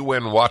new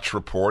UN Watch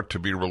report to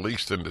be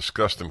released and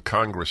discussed in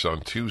Congress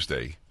on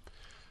Tuesday,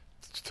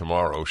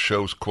 tomorrow,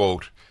 shows,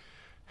 quote,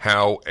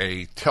 how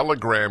a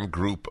Telegram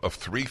group of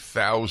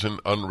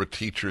 3,000 UNRWA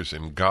teachers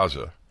in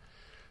Gaza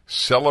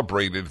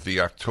celebrated the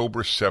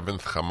October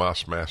 7th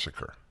Hamas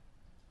massacre.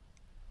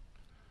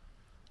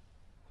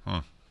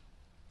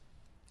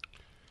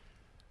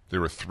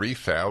 There are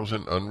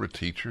 3,000 UNRWA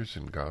teachers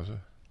in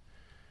Gaza.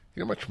 You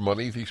know how much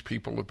money these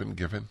people have been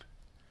given?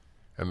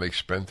 And they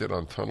spent it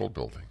on tunnel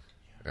building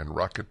and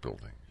rocket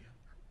building.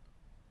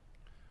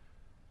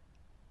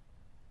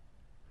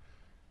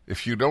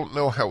 If you don't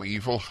know how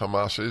evil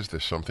Hamas is,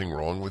 there's something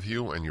wrong with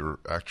you, and you're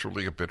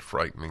actually a bit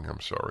frightening,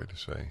 I'm sorry to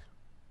say.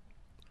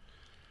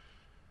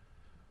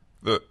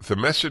 The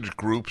message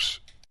groups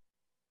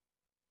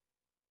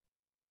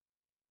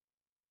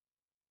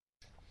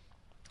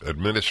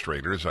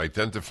administrators,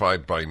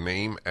 identified by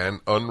name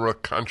and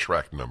UNRWA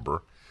contract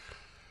number,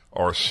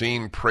 are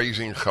seen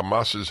praising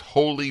Hamas's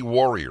holy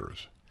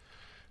warriors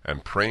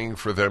and praying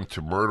for them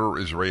to murder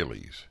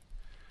Israelis.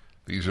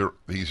 These are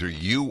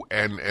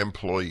UN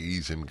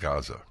employees in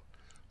Gaza.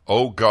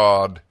 Oh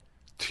God,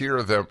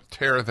 tear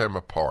them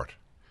apart.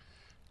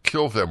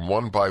 Kill them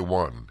one by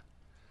one.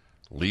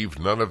 Leave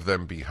none of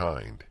them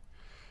behind.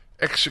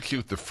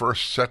 Execute the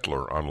first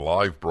settler on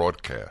live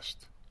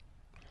broadcast.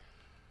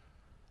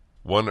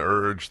 One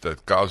urged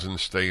that Gazans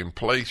stay in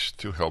place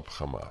to help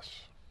Hamas.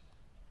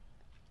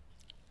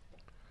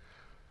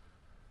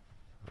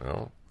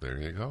 Well, there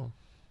you go.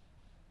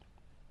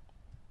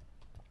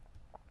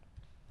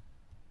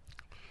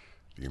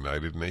 The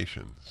United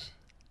Nations.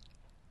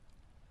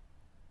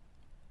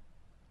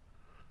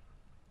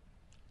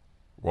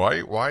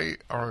 Why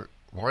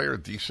are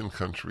decent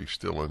countries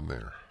still in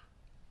there?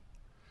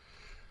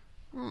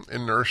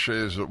 Inertia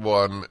is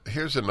one.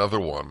 Here's another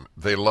one.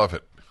 They love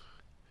it.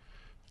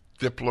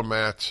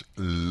 Diplomats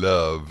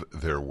love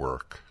their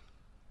work.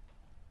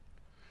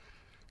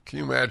 Can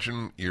you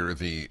imagine you're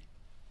the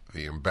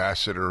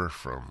ambassador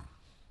from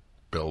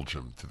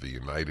Belgium to the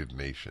United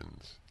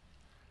Nations?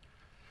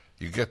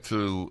 You get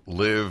to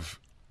live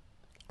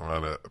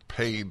on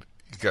you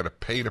got a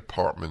paid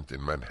apartment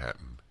in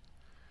Manhattan.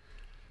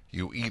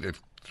 You eat at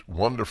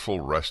wonderful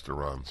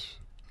restaurants,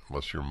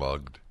 unless you're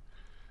mugged.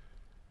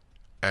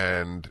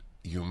 And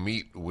you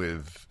meet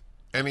with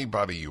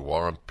anybody you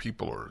want.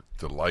 People are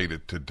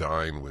delighted to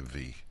dine with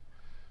the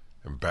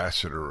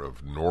ambassador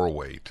of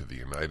Norway to the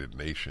United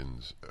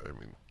Nations. I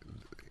mean,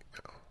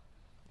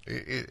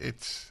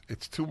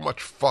 it's too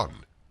much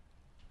fun.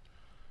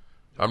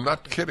 I'm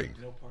not kidding.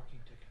 No parking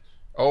tickets.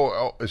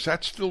 Oh, is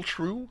that still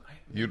true?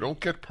 You don't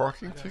get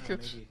parking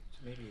tickets?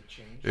 Maybe it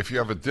changed. If you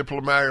have a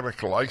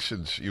diplomatic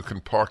license, you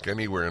can park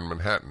anywhere in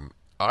Manhattan.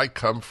 I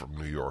come from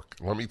New York.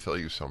 Let me tell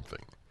you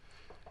something.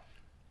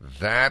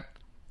 That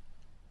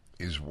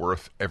is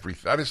worth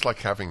everything. That is like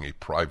having a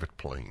private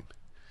plane.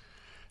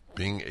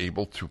 Being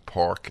able to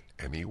park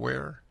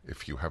anywhere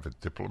if you have a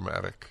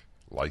diplomatic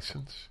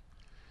license,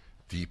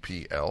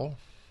 DPL,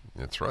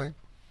 that's right.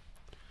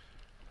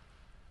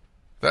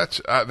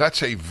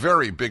 That's a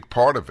very big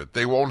part of it.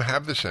 They won't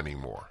have this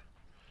anymore.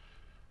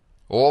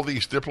 All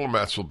these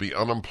diplomats will be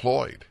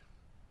unemployed.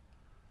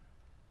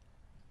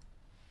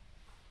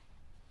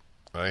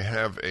 I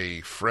have a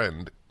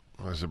friend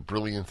who has a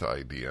brilliant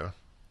idea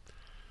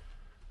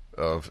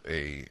of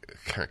a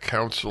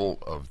Council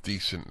of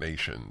Decent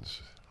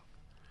Nations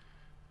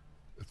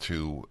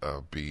to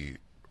be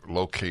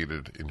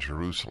located in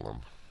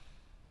Jerusalem.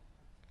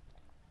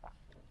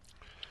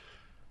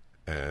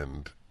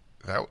 And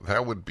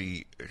that would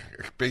be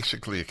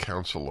basically a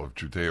council of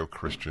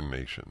Judeo-Christian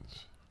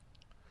nations.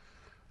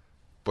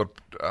 But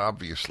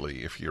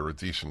obviously, if you're a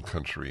decent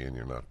country and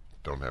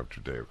don't have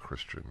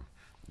Judeo-Christian,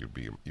 you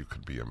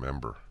could be a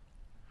member.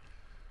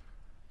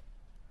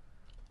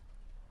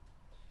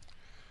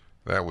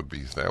 That would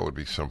be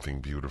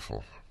something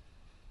beautiful.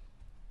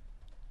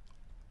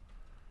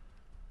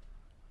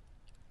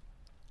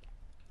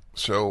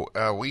 So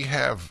we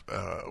have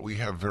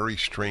very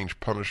strange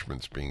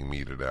punishments being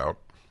meted out.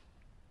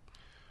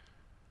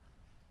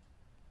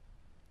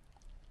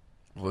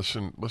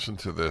 Listen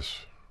to this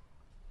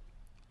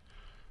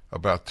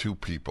about two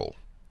people.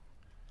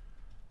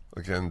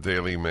 Again,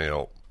 Daily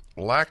Mail.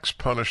 Lax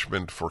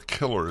punishment for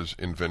killers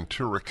in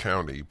Ventura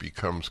County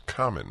becomes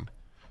common.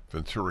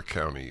 Ventura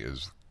County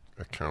is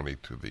a county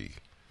to the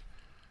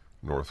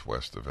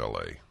northwest of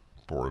L.A.,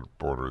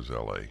 borders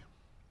L.A.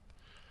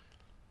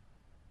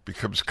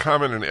 Becomes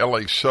common in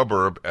L.A.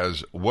 suburb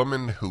as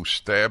woman who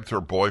stabbed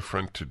her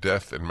boyfriend to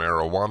death in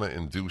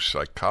marijuana-induced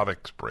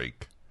psychotics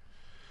break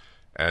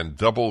and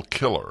double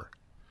killer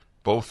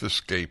both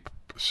escape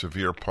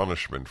severe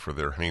punishment for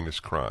their heinous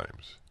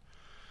crimes.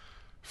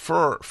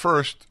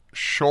 First,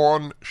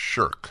 Sean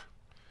Shirk,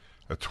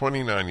 a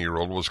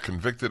 29-year-old, was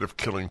convicted of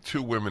killing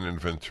two women in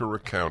Ventura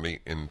County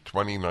in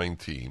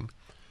 2019.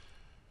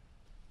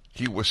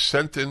 He was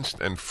sentenced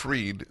and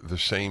freed the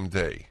same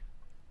day.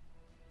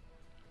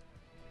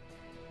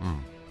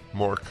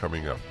 More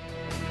coming up.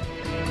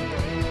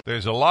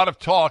 There's a lot of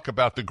talk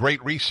about the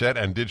Great Reset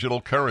and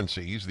digital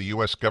currencies. The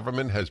U.S.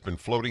 government has been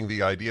floating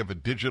the idea of a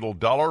digital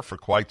dollar for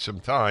quite some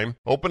time,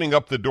 opening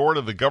up the door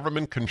to the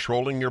government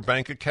controlling your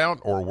bank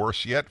account, or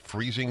worse yet,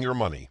 freezing your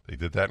money. They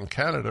did that in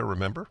Canada,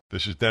 remember?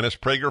 This is Dennis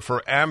Prager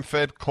for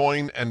AmFed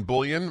Coin and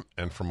Bullion,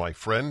 and for my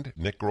friend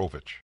Nick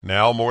Grovich.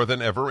 Now more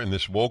than ever in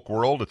this woke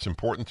world, it's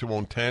important to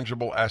own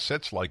tangible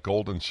assets like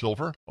gold and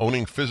silver.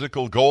 Owning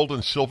physical gold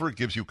and silver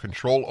gives you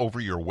control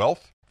over your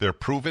wealth. They're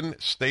proven,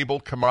 stable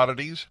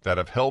commodities that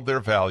have held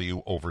their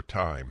value over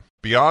time,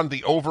 beyond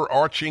the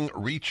overarching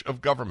reach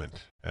of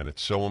government. And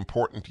it's so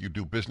important you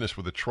do business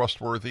with a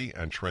trustworthy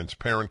and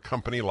transparent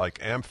company like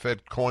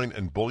AmFed Coin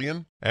and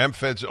Bullion.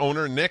 AmFed's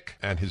owner, Nick,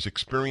 and his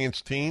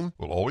experienced team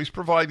will always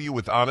provide you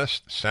with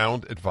honest,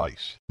 sound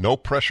advice. No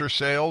pressure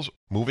sales.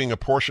 Moving a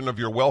portion of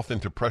your wealth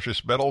into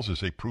precious metals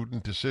is a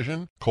prudent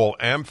decision. Call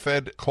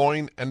AmFed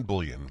Coin and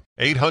Bullion.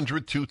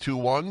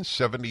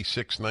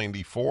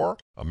 800-221-7694.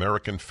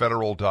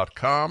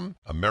 AmericanFederal.com.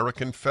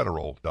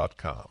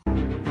 AmericanFederal.com.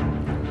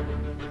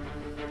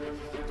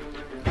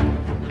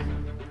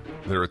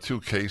 There are two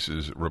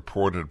cases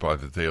reported by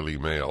the Daily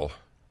Mail.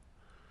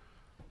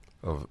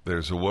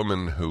 There's a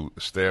woman who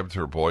stabbed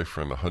her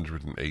boyfriend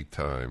 108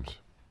 times.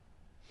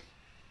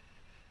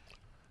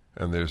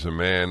 And there's a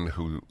man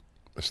who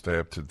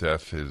stabbed to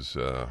death his,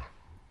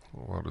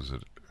 what is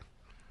it?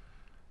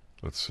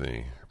 Let's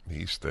see.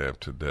 He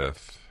stabbed to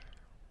death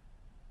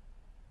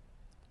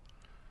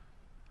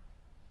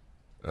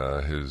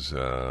his,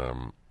 a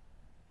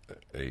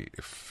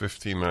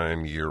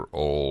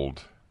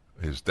 59-year-old,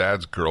 his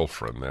dad's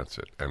girlfriend, that's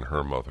it, and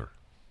her mother.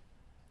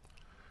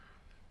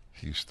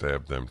 He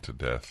stabbed them to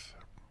death.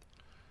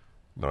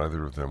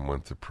 Neither of them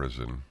went to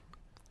prison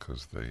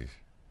because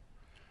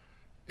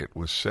it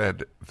was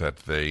said that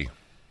they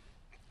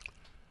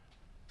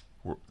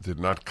did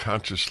not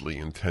consciously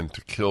intend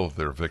to kill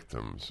their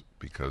victims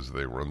because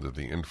they were under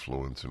the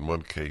influence, in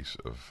one case,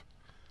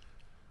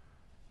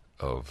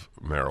 of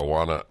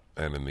marijuana,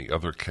 and in the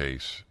other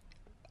case,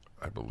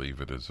 I believe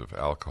it is of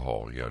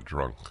alcohol.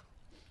 Drunk.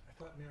 I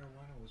thought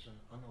marijuana was an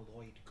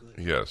unalloyed good.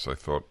 Yes, I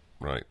thought,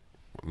 right.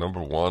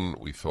 Number one,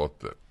 we thought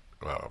that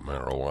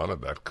marijuana,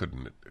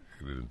 it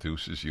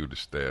induces you to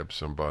stab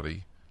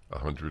somebody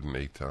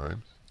 108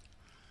 times.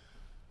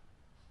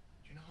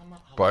 Do you know how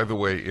By the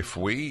way, if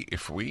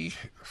we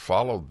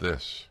followed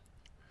this,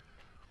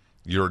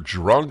 you're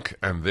drunk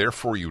and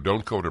therefore you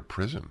don't go to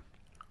prison.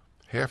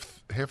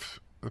 Half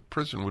the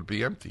prison would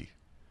be empty.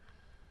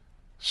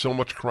 So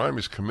much crime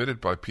is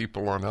committed by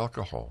people on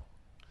alcohol.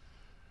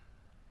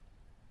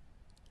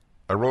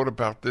 I wrote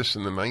about this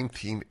in the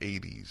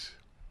 1980s.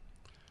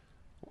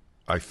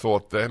 I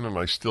thought then, and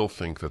I still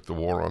think, that the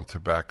war on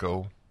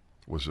tobacco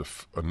was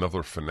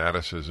another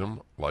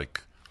fanaticism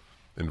like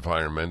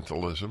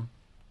environmentalism.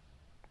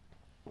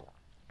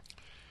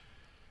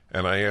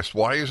 And I asked,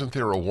 why isn't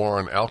there a war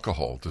on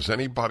alcohol? Does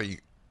anybody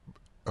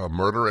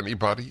murder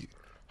anybody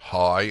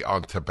high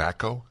on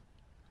tobacco?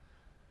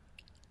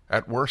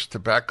 At worst,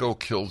 tobacco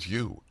kills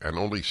you, and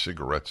only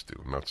cigarettes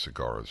do, not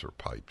cigars or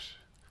pipes.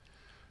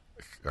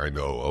 I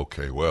know,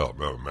 okay, well,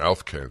 no,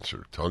 mouth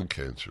cancer, tongue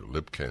cancer,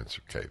 lip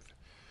cancer,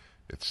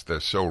 they're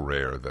so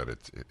rare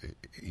that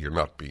you're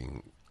not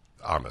being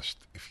honest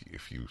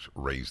if you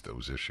raise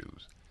those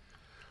issues.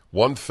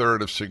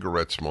 1/3 of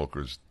cigarette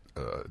smokers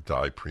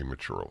die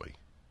prematurely.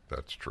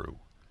 That's true.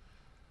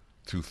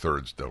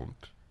 2/3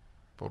 don't,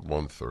 but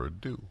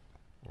 1/3 do,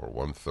 or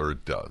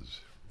 1/3 does.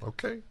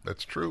 Okay,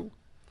 that's true.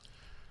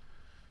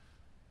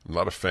 I'm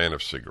not a fan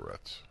of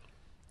cigarettes.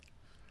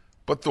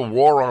 But the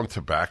war on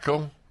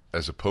tobacco,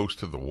 as opposed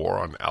to the war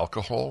on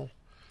alcohol,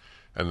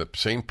 and the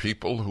same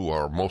people who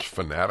are most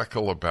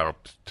fanatical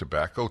about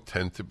tobacco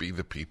tend to be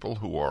the people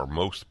who are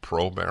most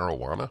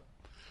pro-marijuana.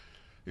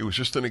 It was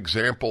just an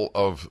example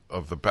of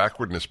the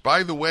backwardness.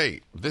 By the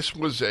way, this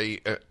was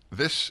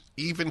this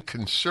even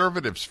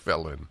conservatives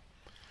fell in.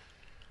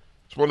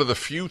 It's one of the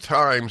few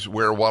times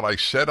where what I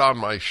said on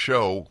my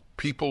show,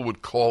 people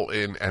would call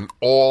in and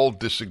all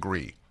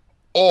disagree.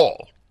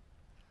 All.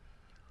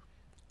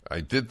 I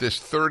did this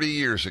 30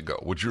 years ago.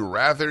 Would you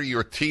rather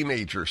your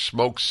teenager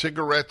smoke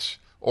cigarettes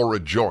or a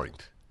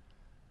joint?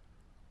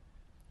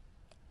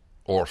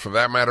 Or, for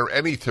that matter,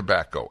 any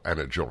tobacco and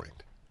a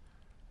joint?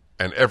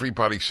 And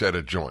everybody said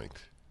a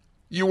joint.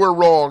 You were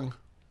wrong.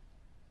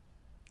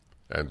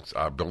 And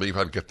I believe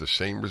I'd get the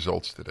same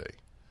results today.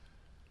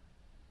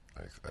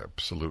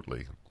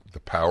 Absolutely.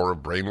 The power of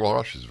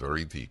brainwash is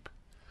very deep.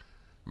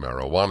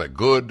 Marijuana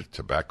good,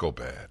 tobacco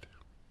bad.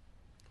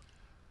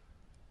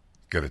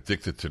 Get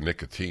addicted to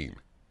nicotine.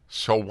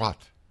 So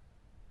what?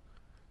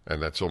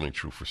 And that's only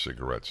true for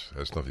cigarettes. It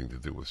has nothing to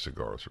do with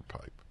cigars or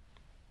pipe.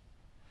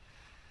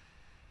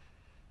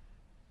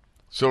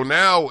 So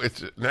now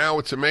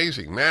it's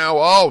amazing.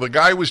 Now, the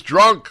guy was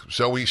drunk,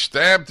 so he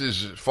stabbed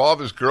his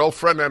father's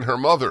girlfriend and her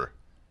mother.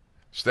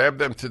 Stabbed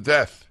them to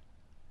death.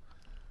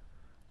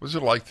 What is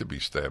it like to be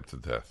stabbed to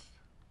death?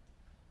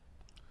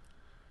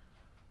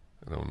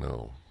 I don't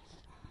know.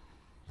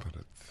 But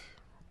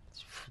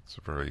it's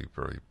a very,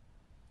 very,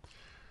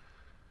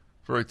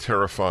 very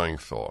terrifying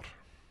thought.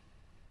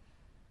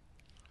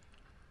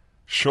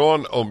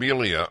 Sean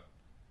O'Melia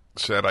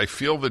said, I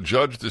feel the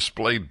judge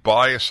displayed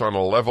bias on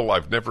a level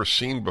I've never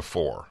seen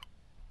before.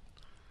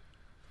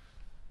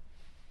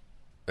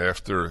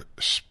 After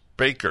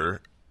Spacher's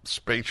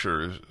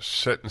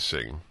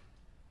sentencing,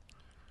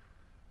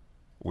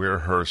 where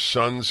her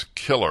son's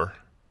killer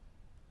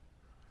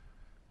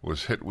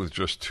was hit with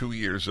just 2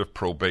 years of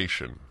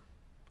probation.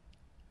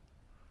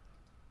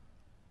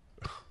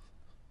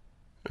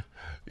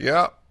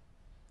 Yeah.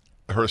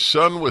 Her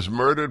son was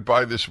murdered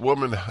by this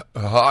woman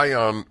high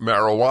on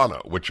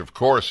marijuana, which of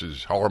course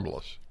is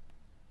harmless.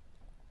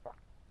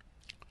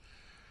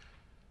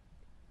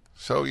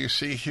 So you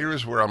see,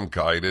 here's where I'm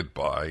guided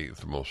by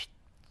the most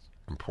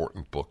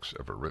important books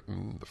ever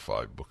written, the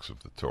 5 books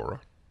of the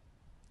Torah.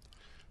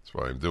 That's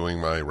why I'm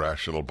doing my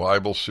Rational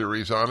Bible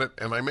series on it,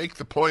 and I make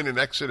the point in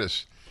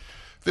Exodus.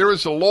 There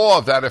is a law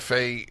that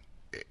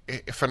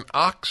if an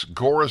ox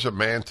gores a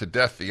man to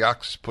death, the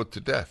ox is put to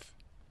death.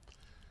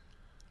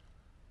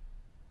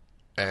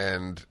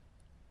 And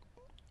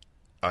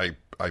I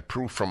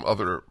prove from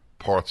other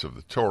parts of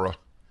the Torah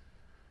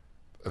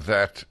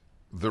that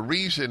the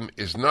reason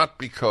is not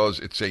because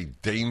it's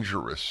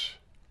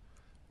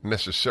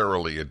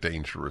necessarily a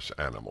dangerous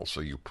animal, so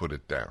you put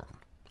it down.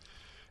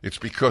 It's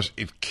because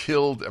it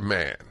killed a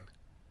man,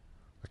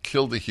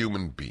 killed a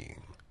human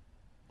being,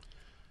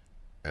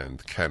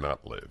 and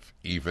cannot live,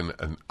 even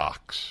an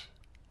ox.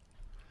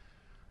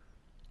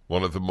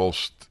 One of the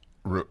most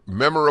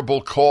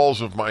memorable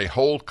calls of my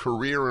whole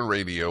career in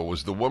radio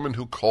was the woman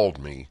who called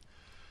me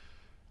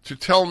to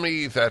tell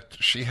me that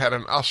she had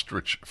an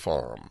ostrich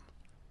farm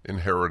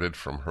inherited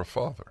from her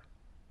father.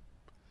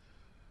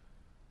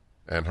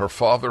 And her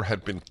father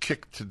had been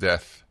kicked to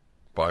death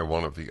by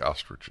one of the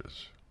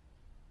ostriches.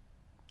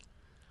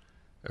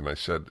 And I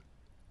said,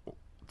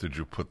 did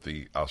you put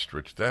the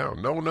ostrich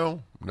down?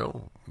 No.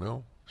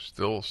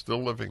 Still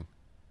living.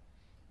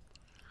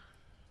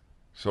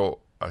 So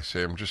I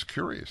say, I'm just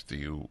curious. Do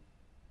you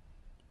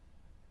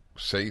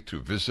say to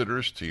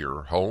visitors to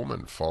your home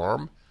and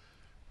farm,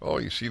 oh,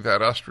 you see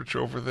that ostrich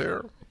over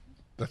there?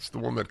 That's the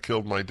one that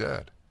killed my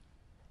dad.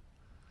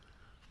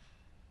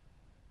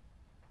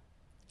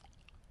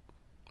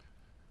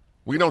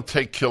 We don't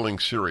take killing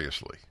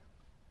seriously.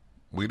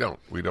 We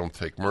don't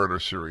take murder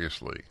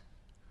seriously.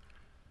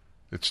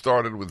 It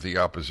started with the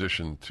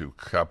opposition to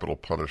capital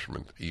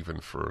punishment, even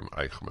for an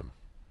Eichmann.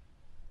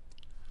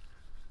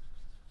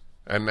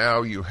 And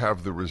now you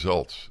have the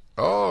results.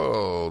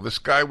 Oh, this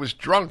guy was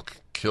drunk,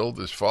 killed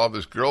his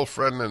father's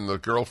girlfriend and the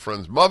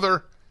girlfriend's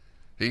mother.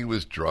 He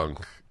was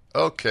drunk.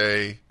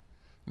 Okay,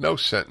 no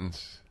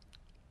sentence.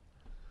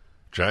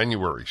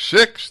 January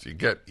 6th, you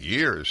get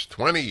years,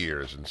 20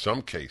 years in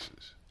some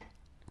cases.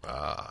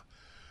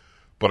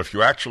 But if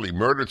you actually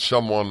murdered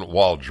someone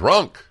while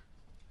drunk,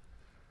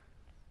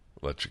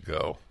 let you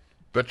go.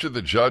 Bet you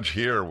the judge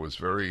here was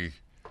very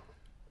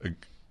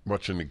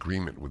much in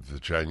agreement with the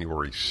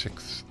January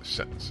 6th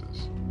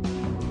sentences.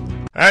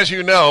 As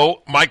you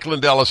know, Mike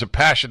Lindell has a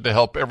passion to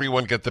help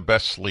everyone get the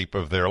best sleep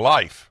of their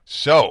life.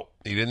 So,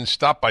 he didn't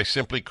stop by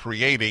simply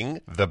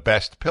creating the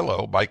best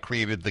pillow, by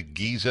creating the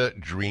Giza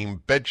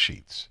Dream Bed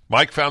Sheets.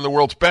 Mike found the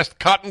world's best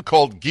cotton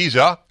called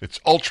Giza. It's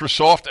ultra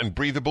soft and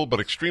breathable, but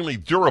extremely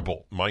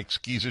durable. Mike's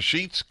Giza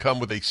Sheets come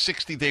with a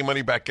 60-day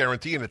money-back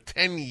guarantee and a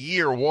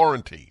 10-year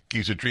warranty.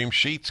 Giza Dream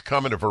Sheets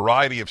come in a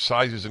variety of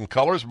sizes and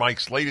colors.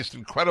 Mike's latest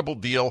incredible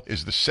deal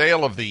is the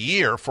sale of the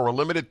year. For a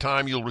limited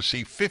time, you'll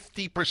receive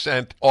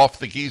 50% off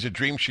the Giza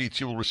Dream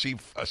Sheets. You will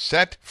receive a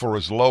set for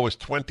as low as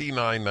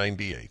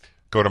 $29.98.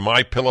 Go to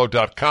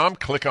MyPillow.com,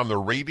 click on the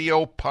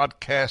radio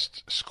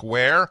podcast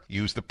square,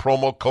 use the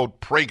promo code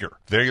Prager.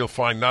 There you'll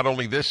find not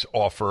only this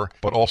offer,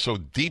 but also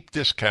deep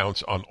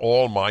discounts on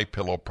all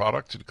MyPillow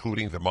products,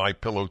 including the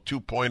MyPillow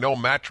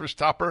 2.0 mattress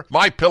topper,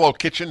 MyPillow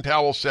kitchen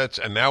towel sets,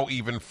 and now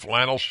even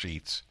flannel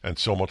sheets, and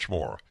so much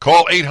more.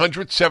 Call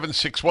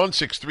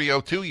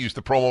 800-761-6302, use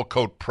the promo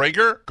code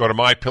Prager. Go to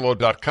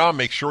MyPillow.com,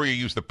 make sure you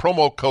use the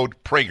promo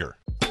code Prager.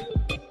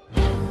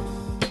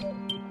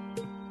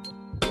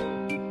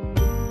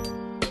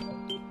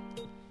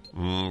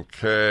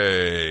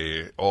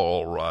 Okay,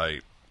 all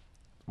right.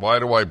 Why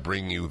do I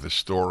bring you the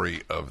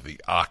story of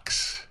the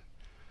ox?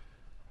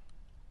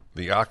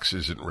 The ox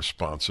isn't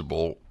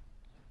responsible.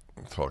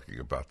 I'm talking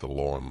about the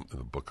law in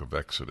the book of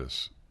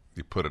Exodus.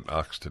 You put an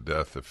ox to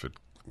death if it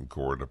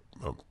gored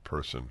a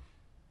person,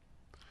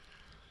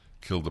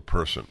 killed a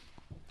person.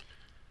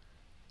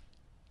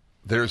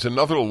 There's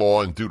another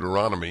law in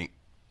Deuteronomy,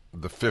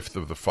 the fifth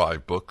of the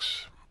 5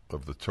 books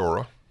of the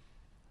Torah,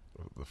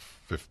 the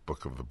 5th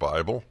book of the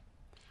Bible.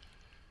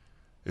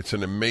 It's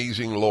an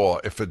amazing law.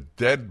 If a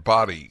dead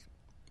body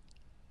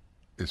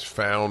is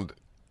found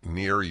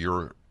near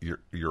your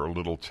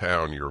little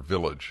town, your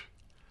village,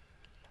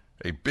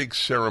 a big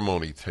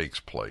ceremony takes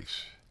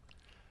place.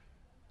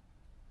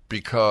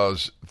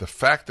 Because the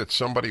fact that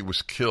somebody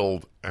was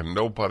killed and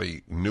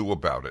nobody knew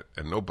about it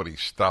and nobody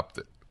stopped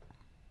it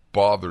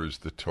bothers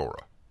the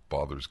Torah,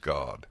 bothers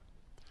God.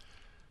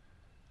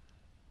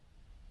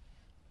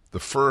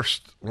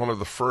 One of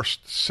the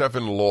first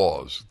 7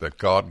 laws that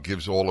God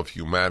gives all of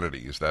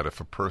humanity is that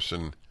if a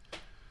person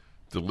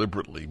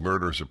deliberately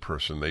murders a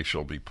person, they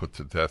shall be put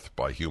to death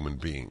by human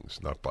beings,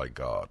 not by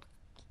God.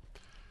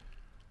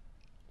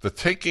 The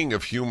taking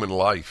of human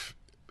life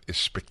is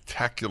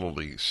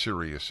spectacularly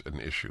serious an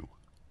issue,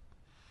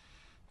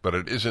 but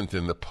it isn't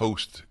in the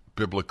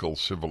post-biblical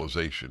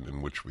civilization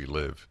in which we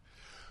live.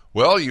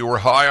 Well, you were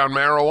high on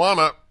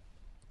marijuana.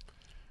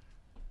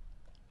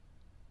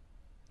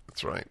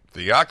 That's right.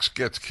 The ox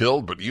gets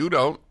killed, but you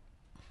don't.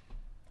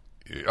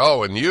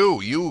 Oh, and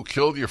you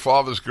killed your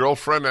father's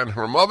girlfriend and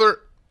her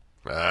mother?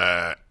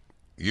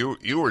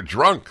 You were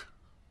drunk.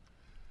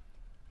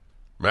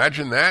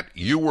 Imagine that.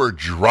 You were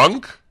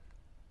drunk?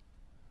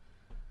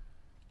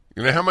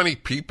 You know how many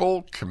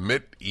people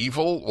commit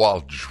evil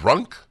while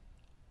drunk?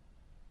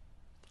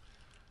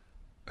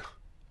 My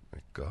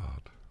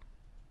God.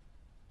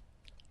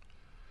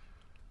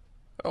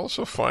 I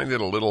also find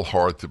it a little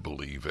hard to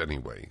believe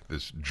anyway,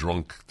 this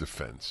drunk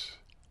defense.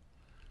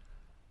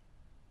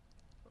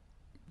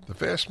 The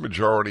vast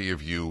majority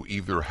of you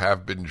either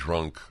have been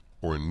drunk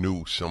or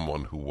knew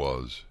someone who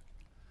was.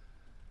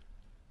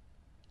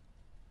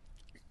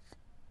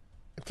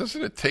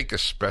 Doesn't it take a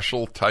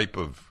special type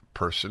of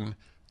person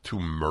to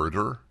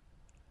murder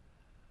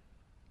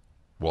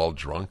while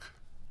drunk?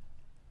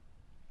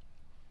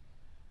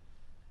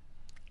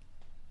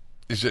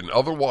 Is an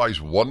otherwise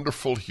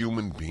wonderful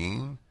human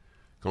being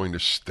going to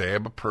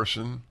stab a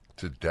person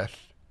to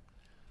death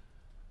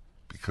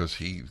because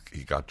he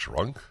got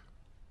drunk?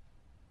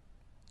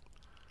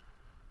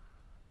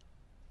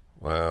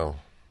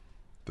 Well,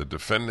 the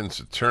defendant's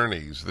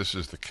attorneys, this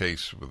is the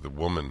case with the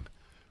woman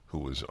who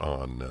was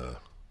on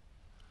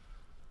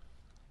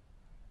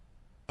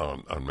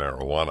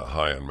marijuana,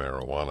 high on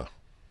marijuana.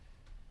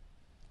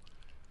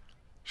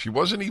 She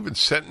wasn't even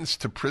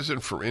sentenced to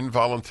prison for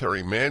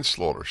involuntary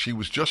manslaughter. She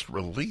was just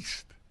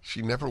released.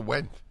 She never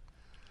went.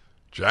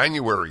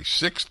 January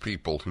 6th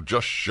people who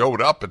just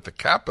showed up at the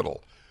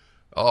Capitol,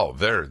 oh,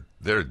 they're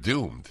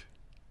doomed.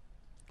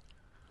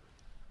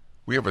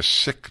 We have a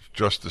sick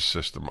justice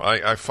system.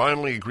 I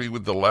finally agree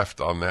with the left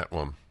on that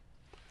one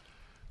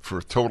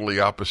for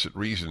totally opposite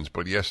reasons.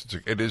 But yes,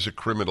 it is a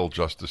criminal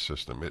justice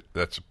system.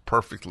 That's a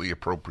perfectly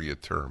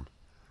appropriate term.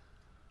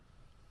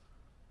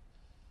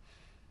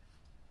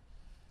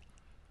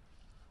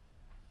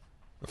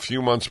 A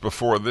few months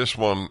before this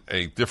one,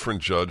 a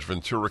different judge,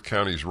 Ventura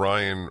County's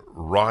Ryan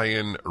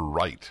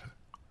Wright,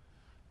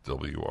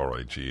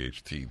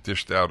 W-R-I-G-H-T,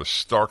 dished out a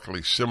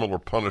starkly similar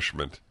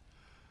punishment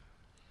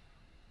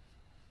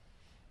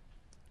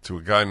to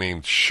a guy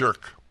named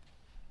Shirk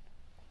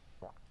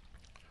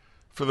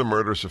for the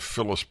murders of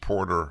Phyllis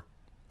Porter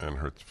and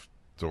her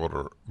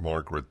daughter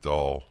Margaret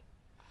Dahl.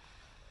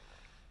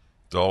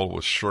 Dull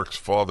was Shirk's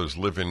father's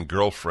live-in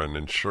girlfriend,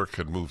 and Shirk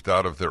had moved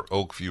out of their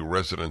Oakview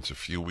residence a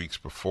few weeks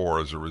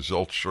before. As a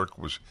result, Shirk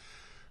was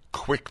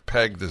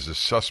quick-pegged as a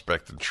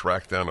suspect and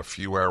tracked down a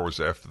few hours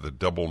after the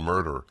double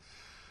murder,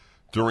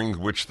 during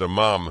which the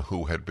mom,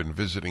 who had been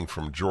visiting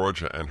from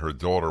Georgia, and her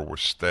daughter were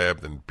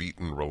stabbed and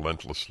beaten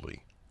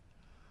relentlessly.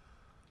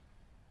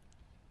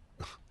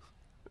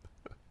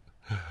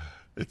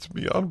 It's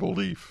beyond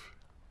belief.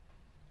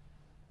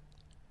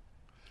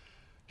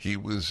 He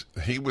was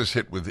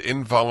hit with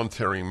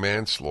involuntary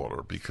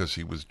manslaughter because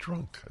he was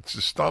drunk. It's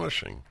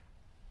astonishing.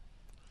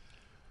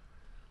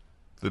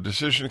 The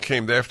decision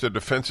came after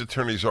defense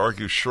attorneys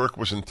argue Shirk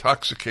was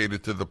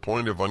intoxicated to the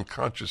point of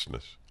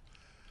unconsciousness.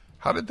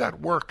 How did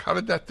that work? How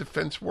did that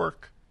defense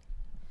work?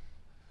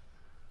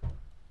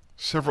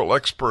 Several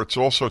experts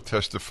also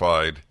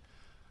testified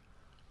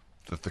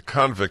that the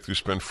convict, who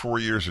spent 4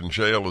 years in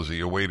jail as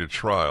he awaited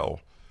trial,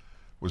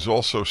 was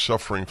also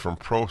suffering from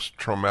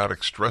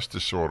post-traumatic stress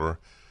disorder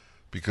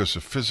because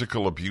of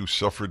physical abuse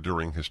suffered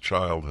during his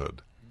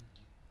childhood.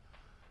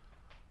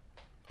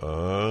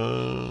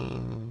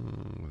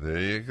 There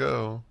you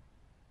go.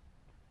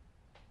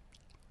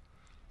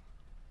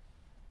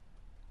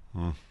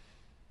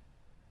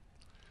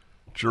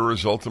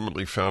 Jurors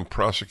ultimately found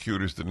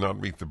prosecutors did not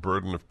meet the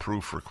burden of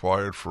proof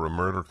required for a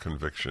murder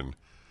conviction,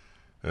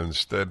 and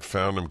instead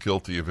found him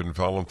guilty of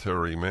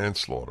involuntary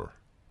manslaughter.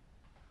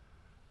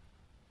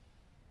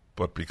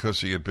 But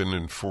because he had been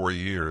in 4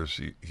 years,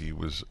 he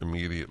was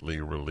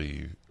immediately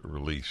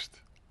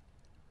released.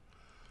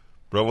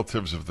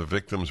 Relatives of the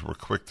victims were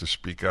quick to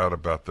speak out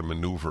about the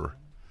maneuver.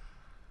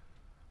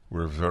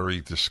 We're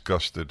very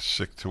disgusted,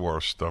 sick to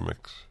our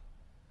stomachs.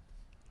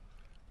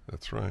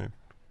 That's right.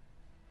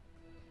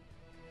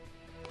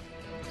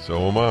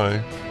 So am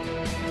I.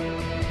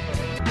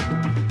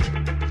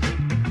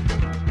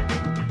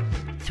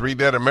 3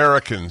 dead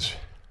Americans.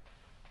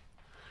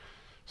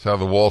 That's how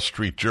the Wall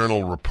Street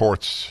Journal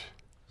reports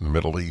in the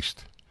Middle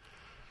East.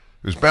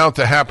 It was bound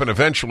to happen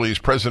eventually, as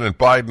President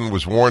Biden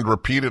was warned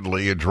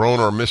repeatedly a drone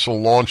or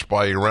missile launched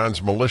by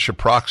Iran's militia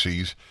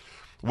proxies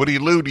would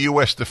elude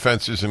U.S.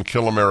 defenses and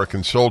kill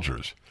American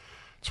soldiers.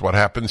 It's what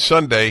happened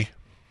Sunday,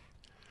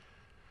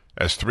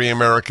 as 3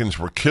 Americans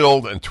were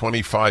killed and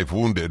 25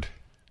 wounded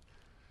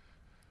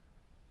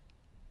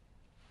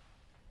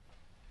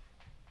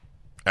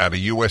at a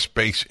U.S.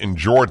 base in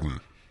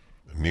Jordan,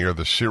 near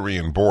the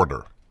Syrian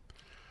border.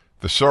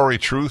 The sorry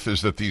truth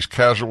is that these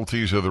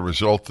casualties are the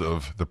result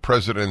of the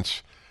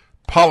president's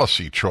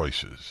policy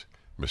choices.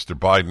 Mr.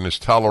 Biden has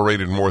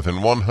tolerated more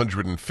than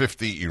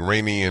 150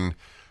 Iranian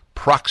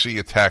proxy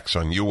attacks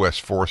on U.S.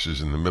 forces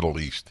in the Middle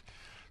East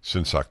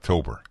since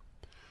October.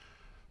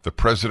 The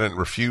president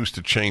refused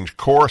to change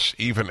course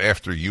even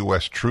after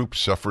U.S.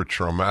 troops suffered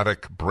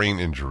traumatic brain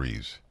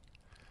injuries.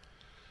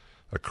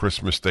 A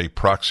Christmas Day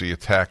proxy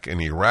attack in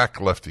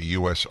Iraq left a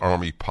U.S.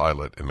 Army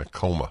pilot in a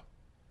coma.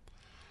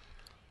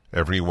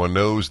 Everyone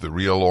knows the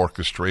real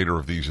orchestrator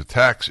of these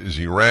attacks is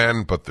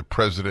Iran, but the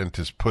president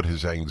has put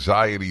his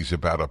anxieties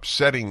about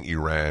upsetting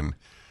Iran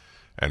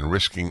and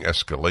risking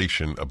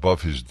escalation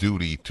above his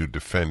duty to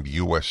defend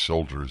U.S.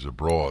 soldiers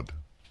abroad.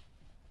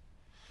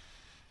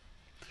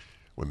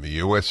 When the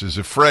U.S. is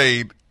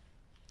afraid,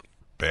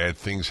 bad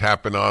things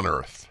happen on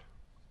Earth.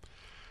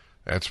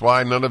 That's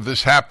why none of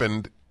this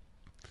happened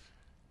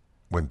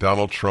when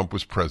Donald Trump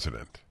was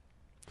president.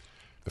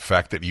 The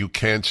fact that you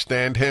can't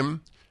stand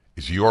him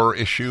is your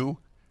issue,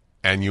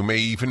 and you may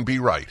even be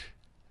right.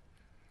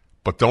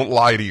 But don't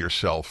lie to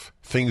yourself.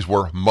 Things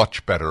were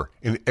much better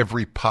in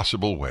every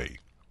possible way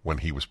when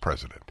he was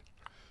president.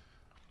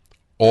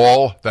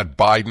 All that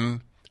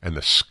Biden and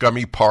the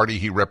scummy party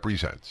he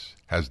represents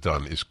has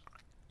done is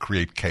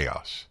create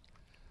chaos,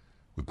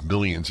 with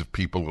millions of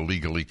people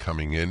illegally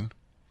coming in.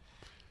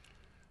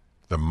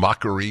 The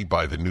mockery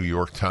by the New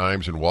York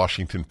Times and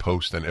Washington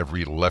Post and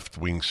every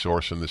left-wing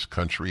source in this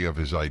country of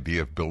his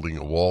idea of building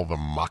a wall, the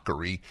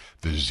mockery,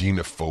 the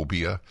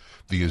xenophobia,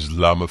 the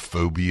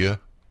Islamophobia.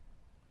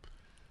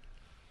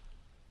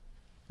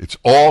 It's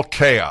all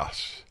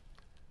chaos.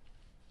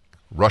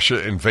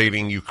 Russia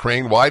invading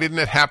Ukraine. Why didn't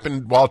it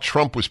happen while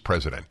Trump was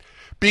president?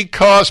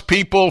 Because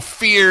people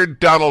feared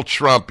Donald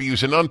Trump. He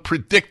was an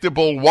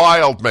unpredictable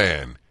wild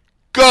man.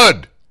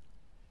 Good.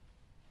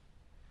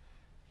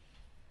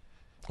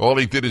 All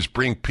he did is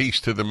bring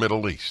peace to the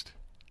Middle East,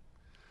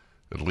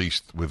 at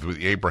least with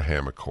the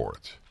Abraham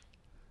Accords.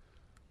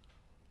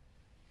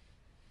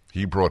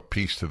 He brought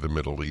peace to the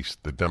Middle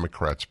East. The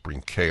Democrats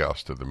bring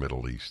chaos to the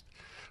Middle East,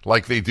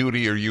 like they do to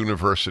your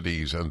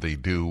universities, and they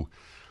do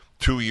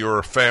to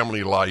your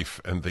family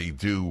life, and they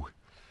do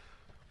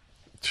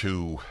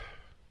to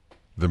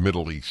the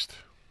Middle East.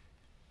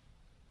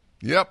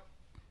 Yep.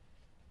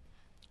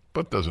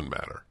 But doesn't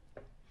matter.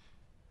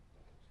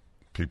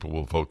 People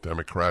will vote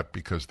Democrat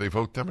because they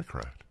vote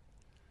Democrat.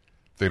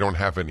 They don't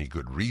have any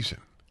good reason.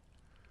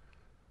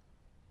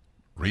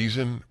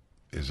 Reason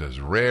is as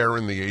rare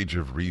in the age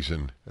of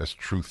reason as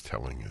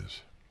truth-telling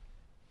is.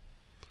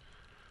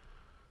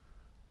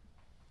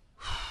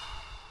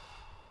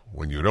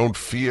 When you don't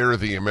fear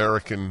the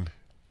American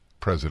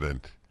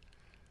president,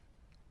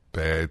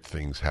 bad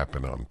things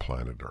happen on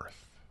planet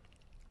Earth.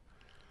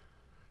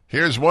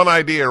 Here's one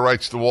idea,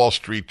 writes the Wall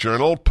Street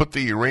Journal. Put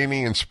the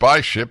Iranian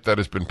spy ship that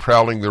has been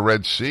prowling the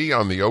Red Sea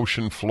on the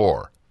ocean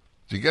floor.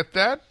 Did you get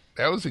that?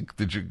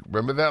 Did you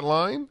remember that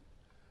line?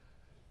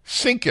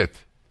 Sink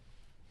it.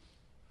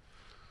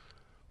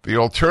 The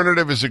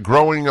alternative is a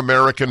growing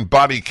American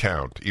body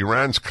count.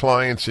 Iran's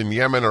clients in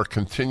Yemen are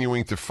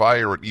continuing to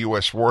fire at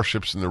U.S.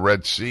 warships in the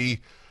Red Sea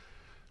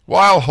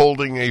while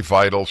holding a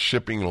vital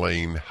shipping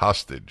lane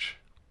hostage.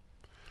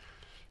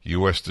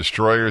 U.S.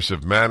 destroyers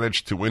have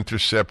managed to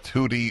intercept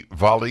Houthi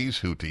volleys.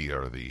 Houthi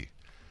are the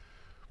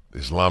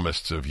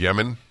Islamists of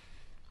Yemen.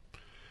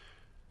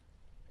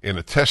 In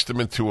a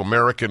testament to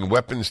American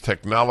weapons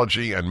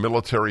technology and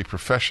military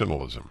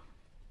professionalism.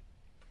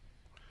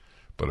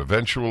 But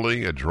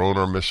eventually, a drone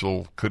or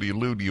missile could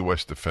elude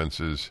U.S.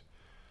 defenses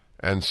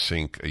and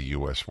sink a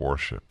U.S.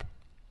 warship.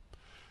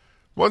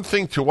 One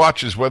thing to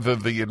watch is whether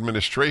the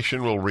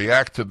administration will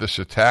react to this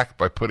attack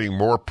by putting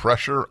more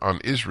pressure on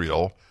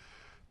Israel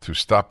to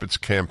stop its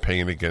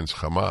campaign against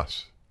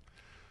Hamas.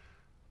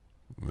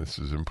 This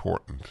is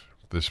important.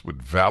 This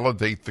would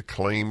validate the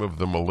claim of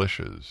the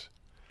militias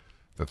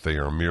that they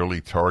are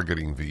merely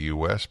targeting the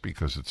U.S.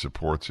 because it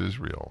supports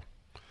Israel.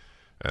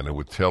 And it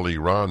would tell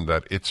Iran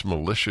that its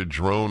militia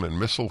drone and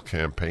missile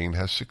campaign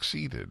has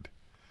succeeded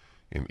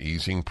in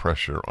easing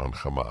pressure on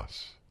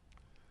Hamas.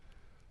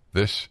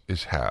 This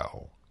is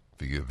how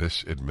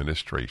this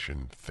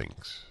administration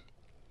thinks.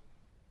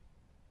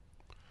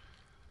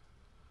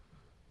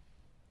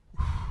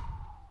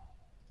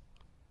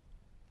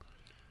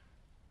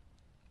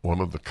 One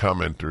of the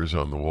commenters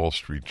on the Wall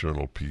Street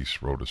Journal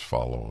piece wrote as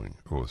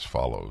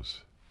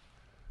follows.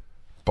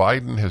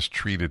 Biden has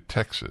treated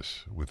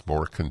Texas with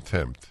more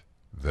contempt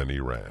than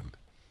Iran.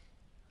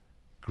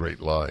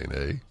 Great line,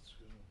 eh?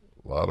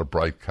 A lot of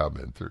bright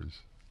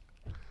commenters.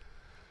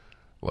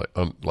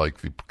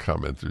 Unlike the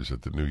commenters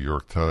at the New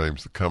York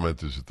Times, the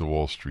commenters at the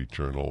Wall Street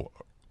Journal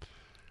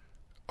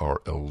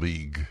are a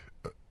league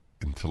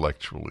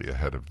intellectually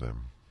ahead of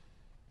them.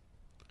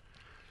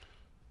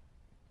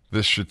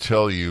 This should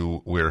tell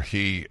you where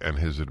he and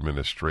his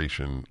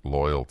administration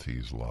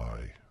loyalties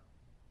lie.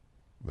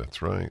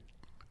 That's right.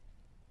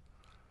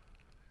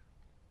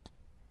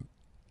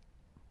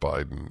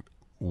 Biden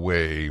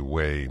way,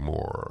 way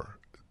more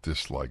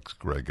dislikes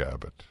Greg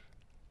Abbott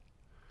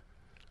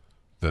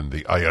than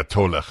the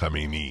Ayatollah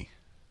Khamenei.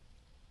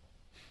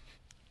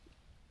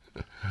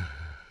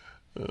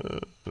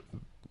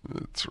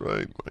 That's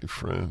right, my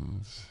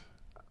friends.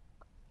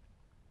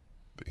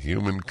 The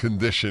human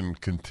condition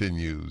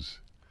continues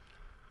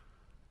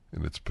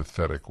in its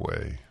pathetic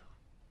way.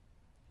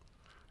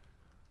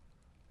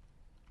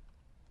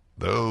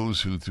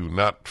 Those who do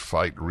not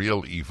fight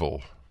real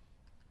evil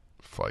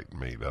fight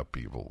made-up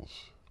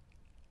evils.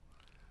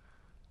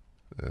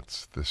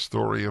 That's the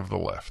story of the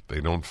left.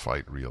 They don't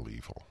fight real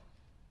evil.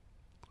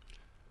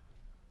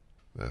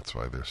 That's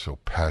why they're so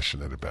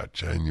passionate about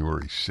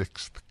January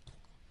 6th,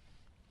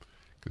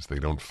 because they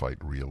don't fight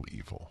real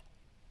evil.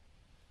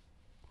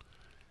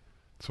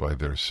 That's why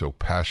they're so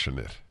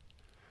passionate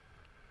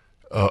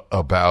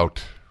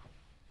about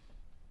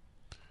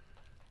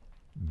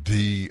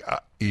DEI,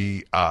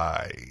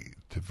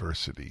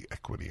 diversity,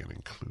 equity, and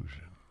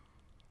inclusion.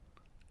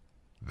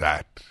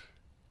 That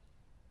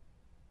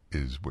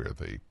is where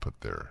they put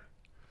their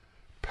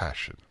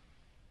passion.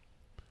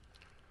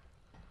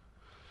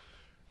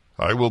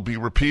 I will be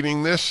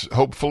repeating this,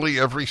 hopefully,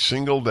 every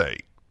single day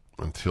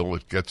until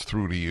it gets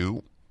through to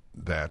you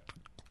that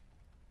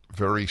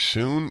very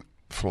soon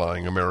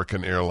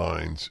United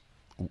Airlines,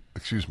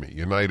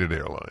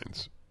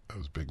 that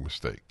was a big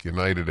mistake,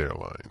 United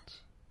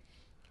Airlines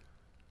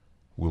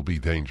will be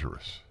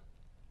dangerous.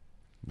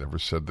 Never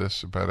said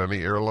this about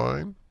any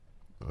airline.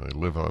 I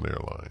live on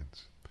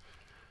airlines.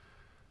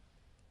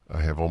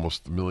 I have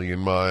almost 1 million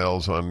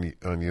miles on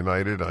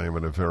United. I am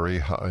in a very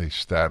high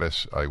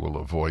status. I will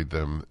avoid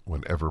them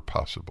whenever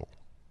possible.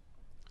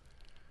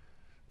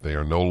 They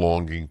are no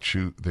longer,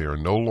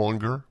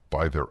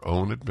 by their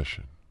own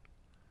admission,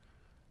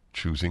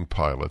 choosing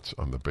pilots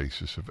on the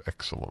basis of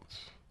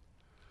excellence,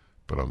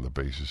 but on the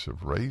basis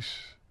of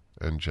race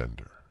and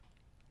gender.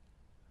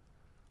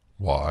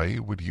 Why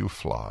would you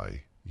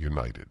fly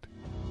United?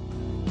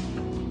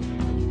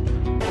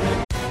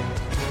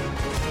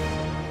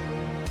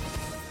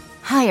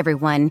 Hi,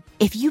 everyone.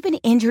 If you've been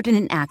injured in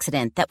an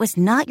accident that was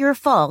not your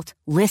fault,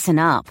 listen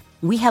up.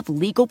 We have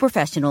legal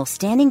professionals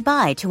standing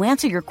by to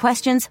answer your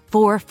questions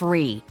for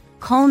free.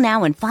 Call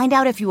now and find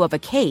out if you have a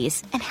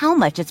case and how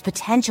much it's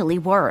potentially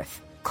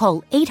worth.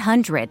 Call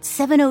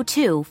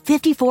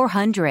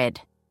 800-702-5400.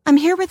 I'm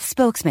here with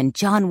spokesman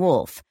John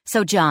Wolf.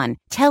 So, John,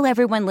 tell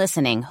everyone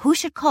listening who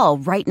should call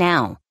right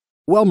now.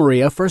 Well,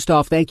 Maria, first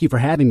off, thank you for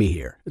having me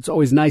here. It's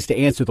always nice to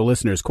answer the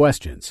listeners'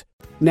 questions.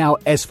 Now,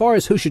 as far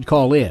as who should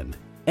call in,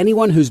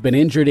 anyone who's been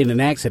injured in an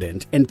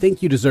accident and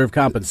think you deserve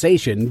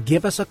compensation,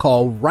 give us a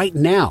call right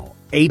now.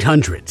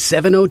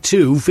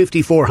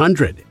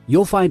 800-702-5400.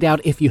 You'll find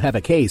out if you have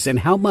a case and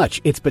how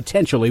much it's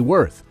potentially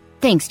worth.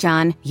 Thanks,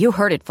 John. You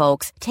heard it,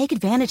 folks. Take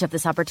advantage of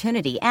this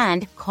opportunity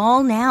and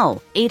call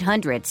now.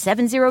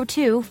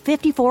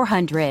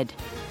 800-702-5400.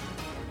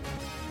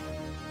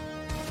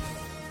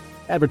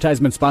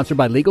 Advertisement sponsored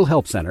by Legal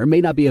Help Center. May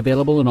not be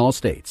available in all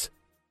states.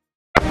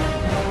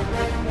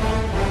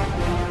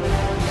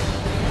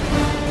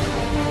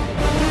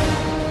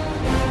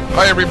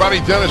 Hi, everybody.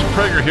 Dennis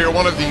Prager here.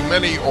 One of the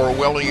many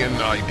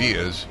Orwellian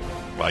ideas,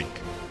 like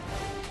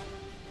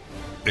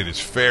it is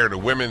fair to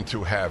women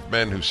to have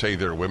men who say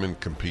they're women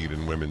compete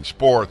in women's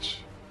sports.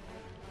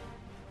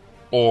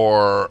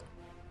 Or,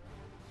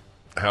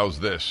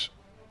 how's this?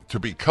 To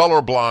be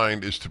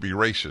colorblind is to be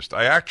racist.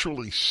 I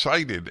actually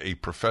cited a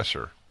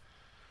professor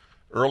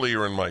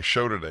earlier in my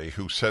show today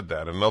who said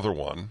that. Another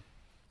one,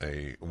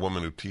 a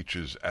woman who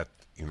teaches at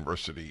the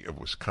University of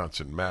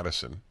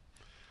Wisconsin-Madison,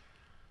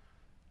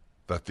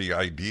 that the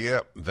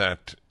idea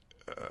that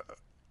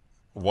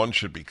one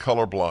should be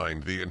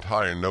colorblind, the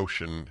entire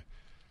notion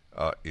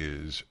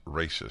is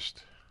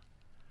racist.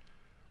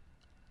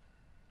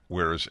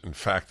 Whereas, in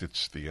fact,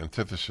 it's the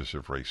antithesis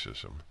of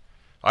racism.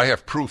 I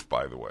have proof,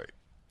 by the way.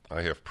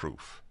 I have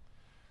proof.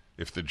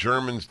 If the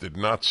Germans did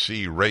not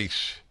see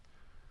race,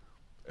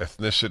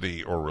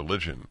 ethnicity, or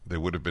religion,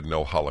 there would have been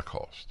no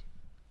Holocaust.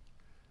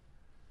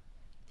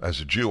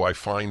 As a Jew, I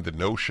find the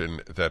notion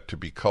that to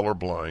be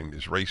colorblind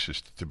is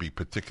racist to be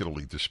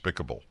particularly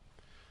despicable.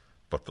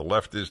 But the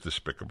left is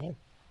despicable,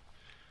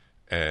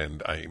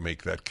 and I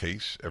make that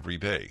case every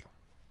day.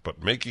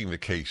 But making the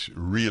case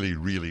really,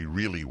 really,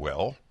 really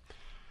well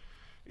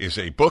is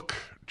a book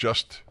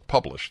just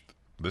published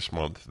this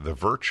month, The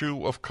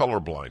Virtue of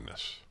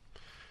Colorblindness,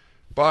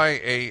 by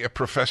a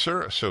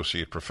professor,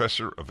 associate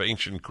professor of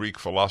ancient Greek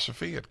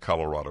philosophy at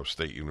Colorado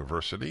State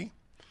University.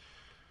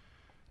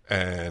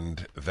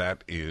 And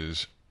that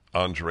is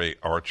Andre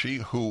Archie,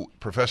 who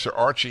Professor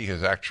Archie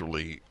has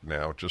actually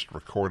now just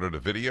recorded a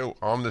video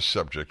on this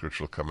subject, which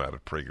will come out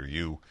at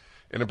PragerU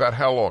in about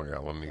how long,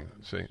 Alan? You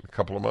say a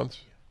couple of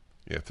months?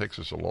 Yeah, it takes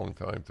us a long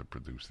time to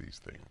produce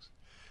these things.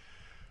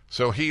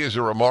 So he is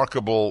a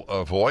remarkable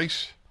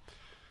voice,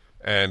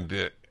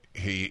 and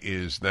he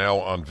is now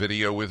on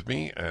video with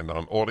me and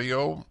on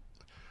audio.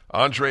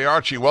 Andre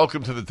Archie,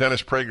 welcome to the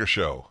Dennis Prager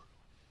Show.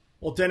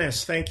 Well,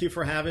 Dennis, thank you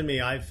for having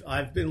me.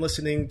 I've been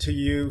listening to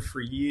you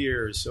for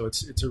years, so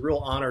it's a real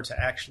honor to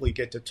actually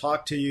get to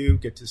talk to you,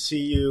 get to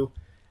see you,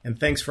 and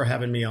thanks for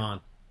having me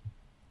on.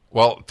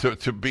 Well,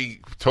 to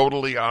be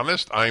totally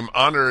honest, I'm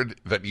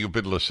honored that you've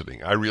been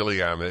listening. I really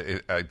am.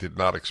 I did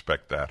not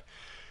expect that.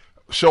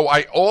 So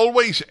I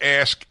always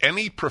ask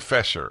any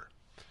professor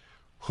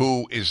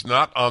who is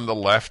not on the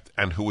left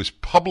and who is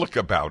public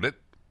about it,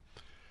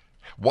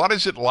 what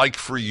is it like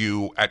for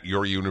you at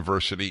your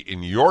university,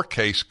 in your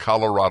case,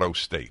 Colorado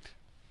State?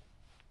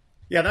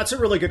 Yeah, that's a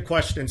really good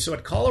question. So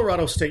at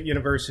Colorado State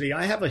University,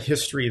 I have a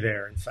history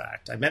there, in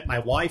fact. I met my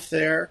wife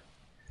there.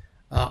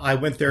 I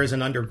went there as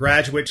an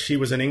undergraduate. She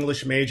was an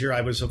English major. I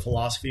was a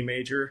philosophy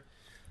major.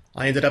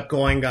 I ended up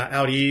going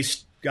out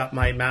east, got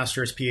my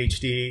master's,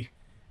 PhD,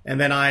 and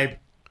then I'm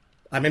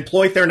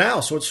employed there now.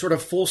 So it's sort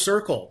of full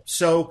circle.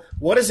 So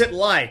what is it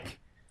like?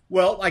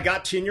 Well, I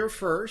got tenure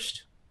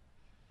first.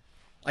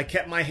 I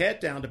kept my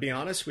head down, to be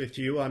honest with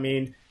you. I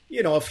mean,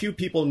 you know, a few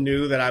people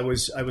knew that I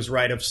was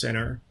right of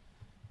center,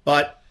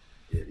 but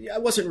I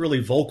wasn't really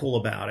vocal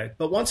about it.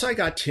 But once I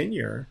got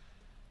tenure,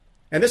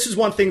 and this is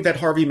one thing that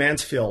Harvey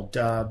Mansfield,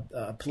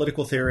 a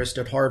political theorist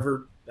at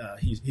Harvard,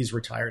 he's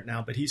retired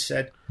now, but he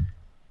said,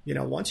 you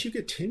know, once you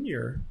get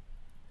tenure,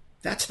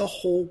 that's the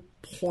whole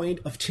point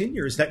of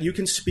tenure, is that you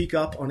can speak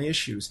up on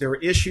issues. There are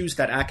issues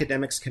that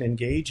academics can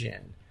engage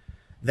in,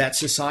 that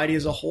society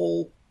as a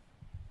whole,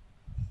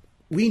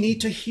 we need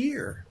to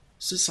hear.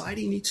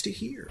 Society needs to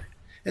hear.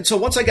 And so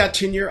once I got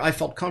tenure, I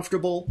felt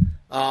comfortable.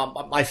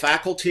 My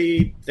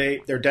faculty,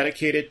 they're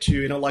dedicated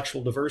to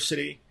intellectual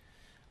diversity.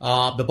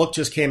 The book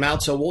just came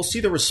out, so we'll see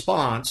the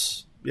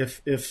response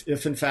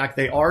if in fact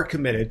they are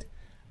committed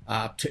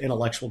to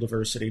intellectual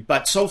diversity.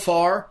 But so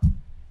far,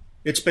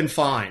 it's been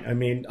fine. I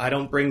mean, I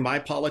don't bring my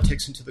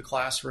politics into the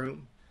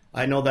classroom.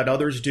 I know that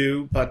others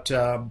do, but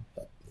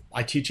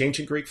I teach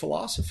ancient Greek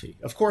philosophy.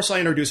 Of course, I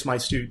introduce my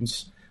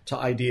students to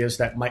ideas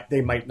that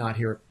they might not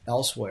hear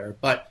elsewhere.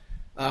 But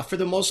for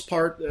the most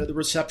part, the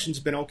reception's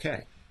been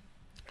okay.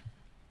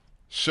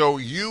 So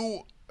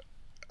you,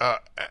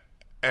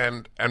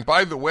 and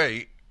by the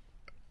way,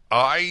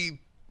 I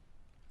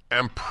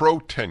am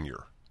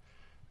pro-tenure.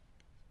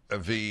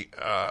 The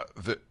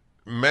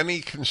many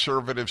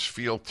conservatives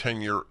feel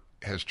tenure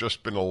has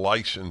just been a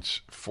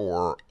license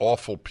for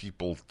awful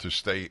people to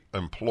stay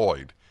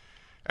employed.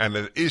 And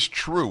it is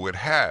true, it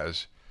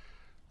has.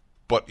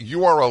 But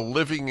you are a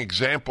living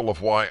example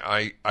of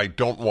why I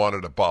don't want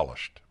it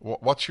abolished.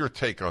 What's your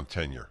take on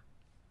tenure?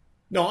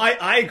 No,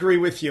 I agree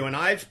with you. And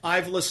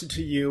I've listened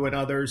to you and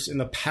others in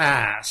the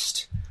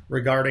past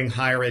regarding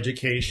higher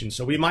education.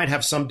 So we might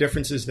have some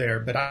differences there.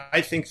 But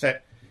I think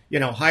that, you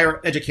know,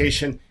 higher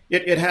education,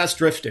 it has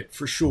drifted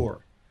for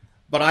sure.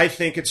 But I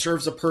think it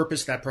serves a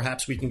purpose that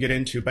perhaps we can get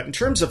into. But in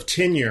terms of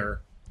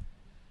tenure,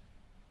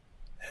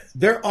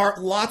 There are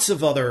lots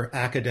of other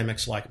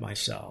academics like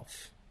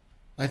myself.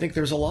 I think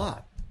there's a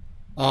lot.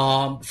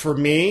 For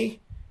me,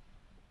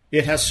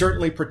 it has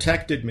certainly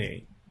protected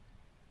me.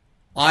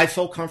 I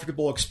feel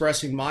comfortable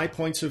expressing my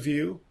points of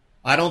view.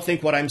 I don't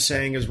think what I'm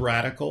saying is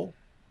radical.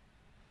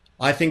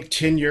 I think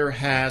tenure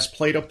has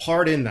played a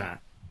part in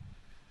that.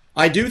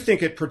 I do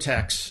think it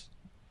protects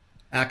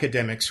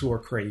academics who are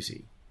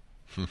crazy.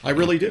 I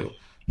really do.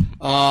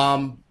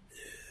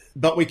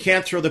 But we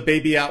can't throw the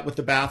baby out with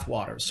the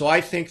bathwater. So I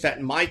think that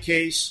in my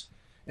case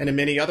and in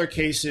many other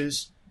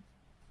cases,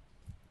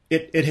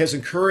 it has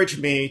encouraged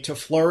me to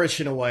flourish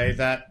in a way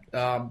that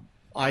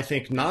I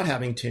think not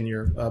having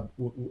tenure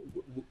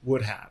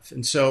would have.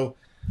 And so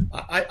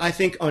I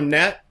think on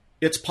net,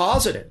 it's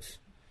positive.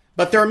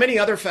 But there are many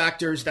other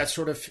factors that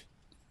sort of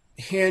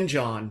hinge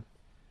on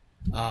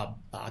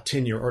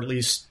tenure, or at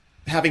least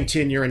having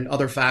tenure, and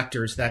other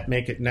factors that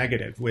make it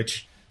negative,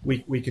 which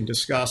we can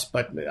discuss,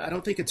 but I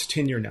don't think it's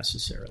tenure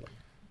necessarily.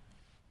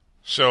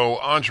 So,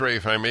 Andre,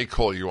 if I may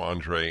call you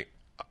Andre,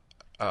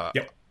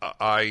 yep.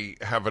 I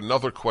have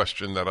another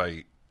question that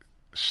I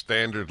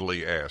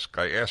standardly ask.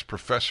 I ask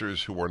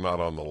professors who are not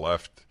on the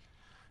left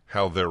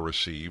how they're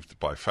received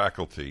by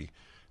faculty,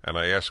 and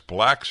I ask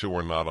blacks who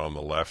are not on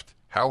the left,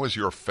 how has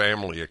your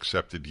family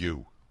accepted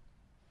you?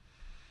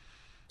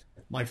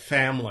 My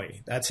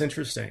family, that's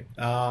interesting.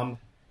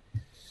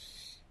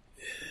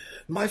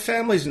 My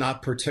family's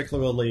not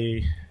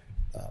particularly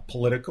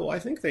political. I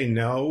think they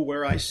know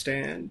where I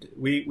stand.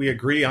 We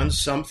agree on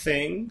some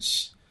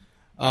things.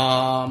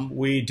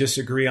 We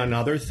disagree on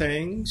other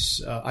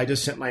things. I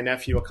just sent my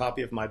nephew a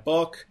copy of my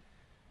book.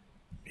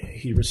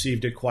 He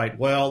received it quite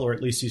well, or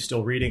at least he's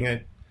still reading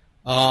it.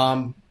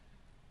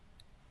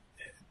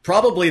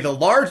 Probably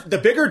the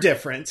bigger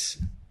difference,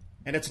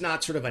 and it's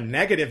not sort of a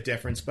negative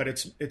difference, but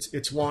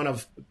it's one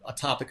of a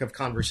topic of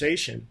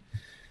conversation,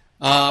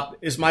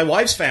 is my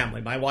wife's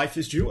family. My wife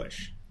is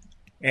Jewish,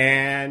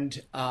 and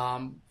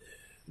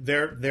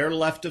they're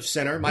left of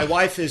center. My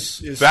wife is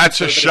That's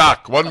a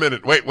shock. 1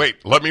 minute.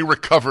 Wait. Let me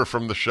recover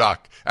from the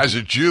shock. As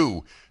a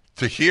Jew,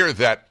 to hear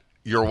that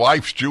your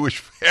wife's Jewish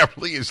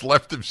family is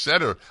left of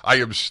center, I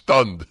am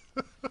stunned.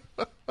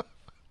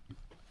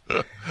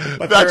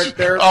 But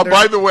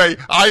by the way,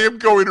 I am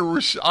going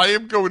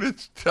to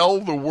tell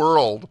the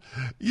world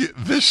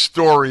this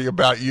story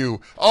about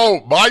you.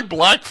 Oh, my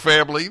black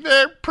family,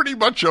 they're pretty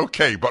much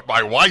okay, but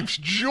my wife's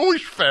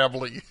Jewish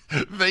family,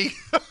 they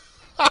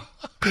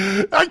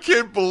I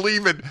can't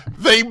believe it.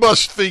 They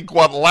must think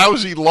what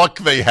lousy luck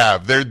they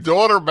have. Their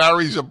daughter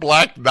marries a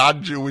black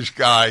non-Jewish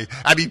guy,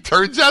 and he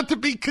turns out to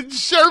be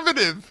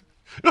conservative.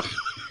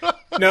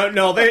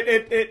 No,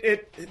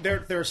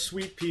 they're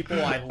sweet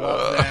people. I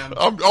love them.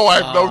 I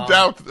have no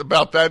doubt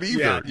about that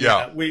either.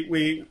 Yeah.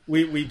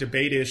 We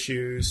debate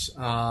issues.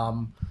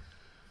 So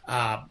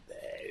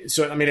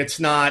I mean, it's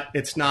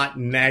not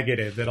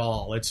negative at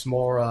all. It's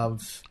more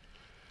of.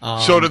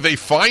 So do they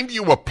find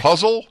you a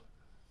puzzle?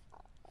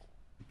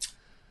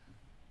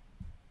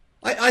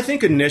 I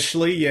think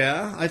initially,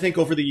 yeah. I think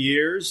over the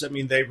years, I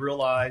mean, they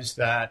realize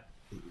that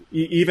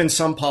even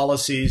some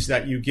policies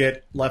that you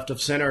get left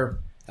of center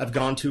have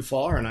gone too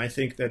far. And I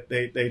think that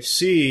they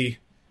see,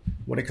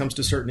 when it comes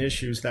to certain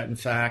issues, that in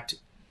fact,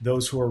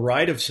 those who are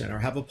right of center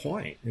have a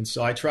point. And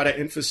so I try to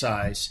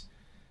emphasize,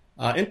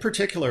 in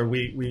particular,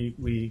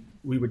 we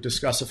would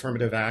discuss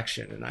affirmative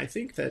action. And I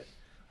think that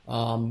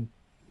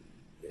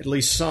at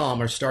least some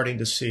are starting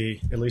to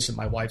see, at least in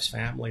my wife's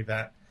family,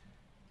 that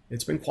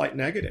it's been quite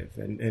negative,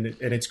 and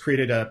it's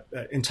created a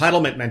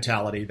entitlement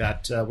mentality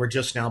that we're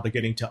just now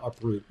beginning to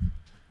uproot.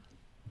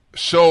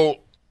 So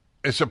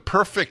it's a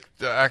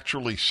perfect,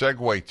 actually,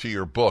 segue to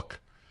your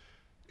book.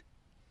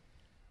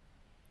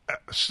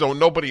 So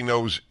nobody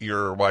knows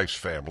your wife's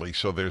family,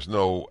 so there's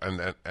no,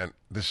 and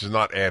this is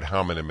not ad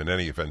hominem in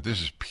any event.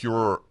 This is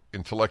pure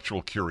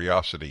intellectual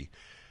curiosity.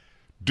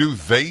 Do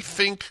they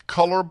think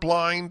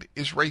colorblind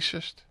is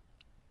racist?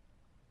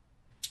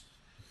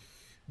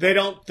 They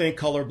don't think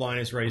colorblind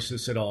is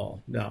racist at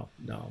all. No.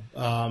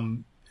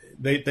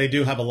 They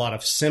do have a lot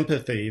of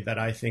sympathy that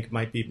I think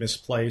might be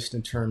misplaced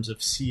in terms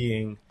of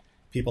seeing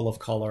people of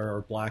color,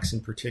 or blacks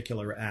in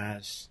particular,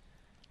 as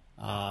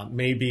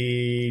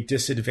maybe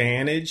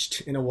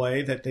disadvantaged in a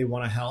way that they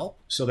want to help.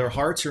 So their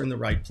hearts are in the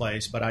right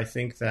place. But I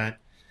think that,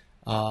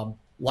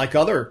 like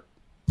other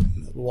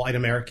white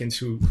Americans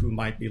who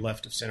might be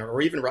left of center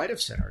or even right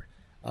of center,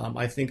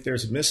 I think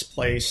there's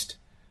misplaced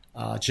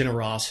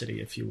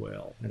generosity, if you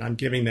will. And I'm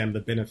giving them the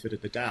benefit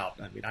of the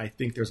doubt. I mean, I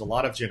think there's a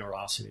lot of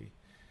generosity.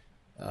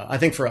 I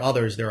think for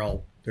others,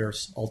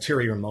 there's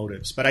ulterior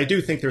motives. But I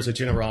do think there's a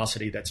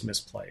generosity that's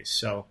misplaced.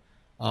 So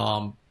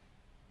I'll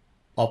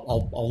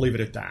leave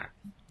it at that.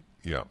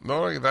 Yeah,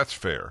 no, that's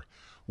fair.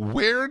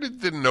 Where did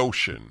the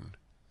notion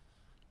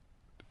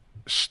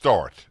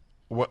start?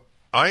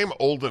 I am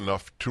old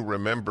enough to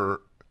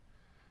remember,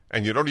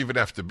 and you don't even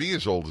have to be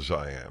as old as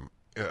I am,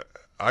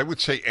 I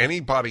would say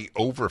anybody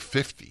over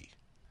 50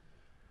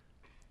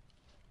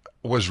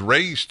 was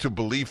raised to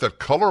believe that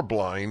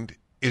colorblind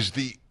is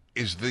the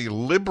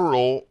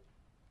liberal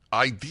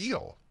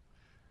ideal.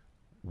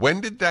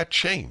 When did that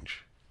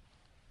change?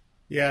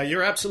 Yeah,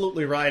 you're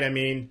absolutely right. I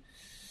mean,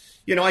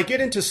 I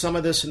get into some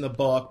of this in the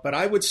book, but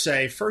I would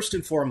say, first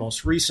and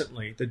foremost,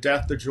 recently, the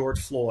death of George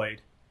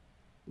Floyd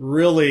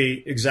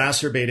really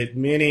exacerbated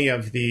many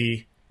of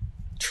the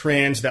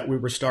trends that we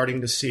were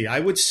starting to see. I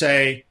would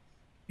say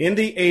in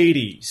the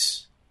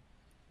 80s,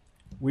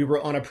 we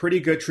were on a pretty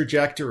good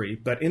trajectory,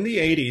 but in the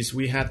 80s,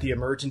 we had the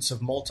emergence of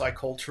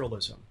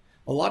multiculturalism.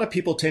 A lot of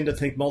people tend to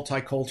think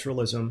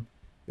multiculturalism,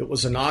 it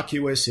was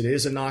innocuous, it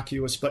is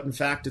innocuous, but in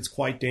fact, it's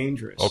quite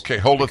dangerous. Okay,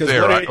 hold it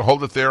there.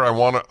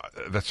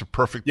 That's a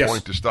perfect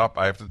point to stop.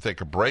 I have to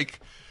take a break.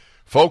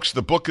 Folks,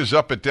 the book is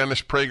up at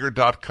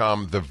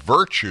DennisPrager.com, The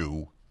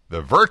Virtue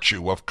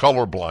of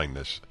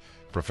Colorblindness,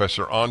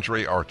 Professor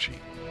Andre Archie.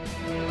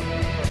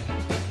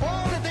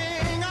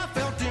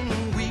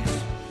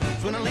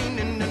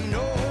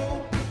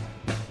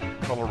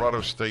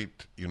 Colorado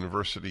State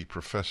University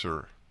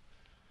professor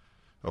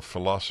of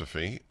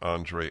philosophy,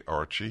 Andre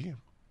Archie,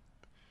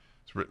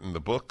 has written the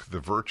book,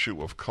 The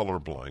Virtue of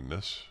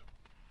Colorblindness.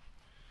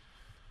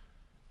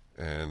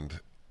 And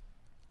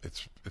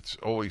it's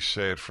always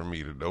sad for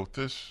me to note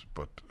this,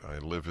 but I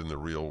live in the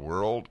real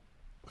world.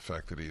 The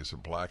fact that he is a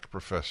black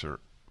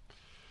professor,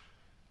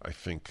 I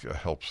think,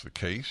 helps the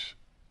case,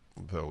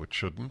 though it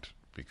shouldn't,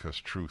 because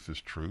truth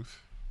is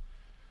truth.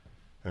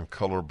 And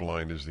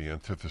colorblind is the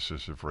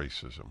antithesis of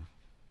racism.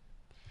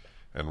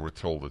 And we're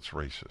told it's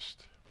racist.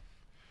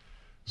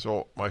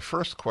 So my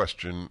first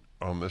question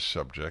on this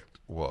subject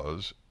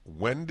was,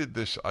 when did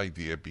this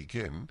idea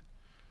begin?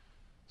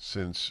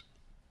 Since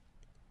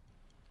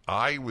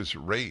I was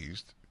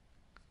raised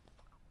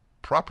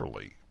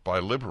properly by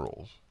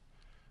liberals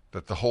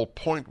that the whole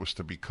point was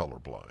to be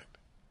colorblind.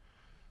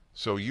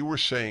 So you were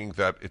saying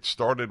that it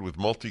started with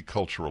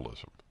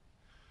multiculturalism.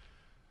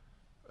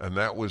 And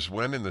that was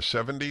when, in the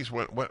 70s?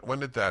 When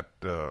did that...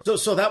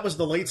 So that was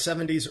the late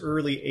 70s,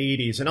 early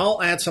 80s. And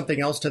I'll add something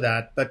else to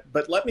that.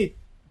 But let me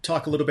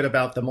talk a little bit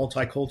about the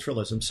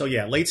multiculturalism. So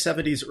yeah, late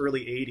 70s,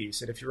 early 80s.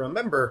 And if you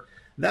remember,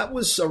 that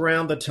was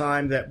around the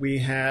time that we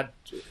had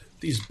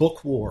these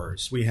book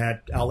wars. We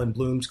had Alan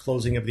Bloom's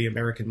Closing of the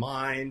American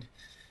Mind.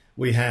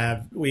 We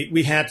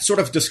had sort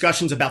of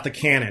discussions about the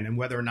canon and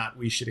whether or not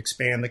we should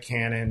expand the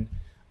canon.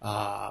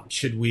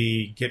 Should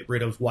we get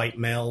rid of white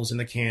males in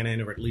the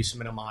canon, or at least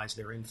minimize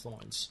their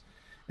influence?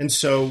 And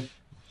so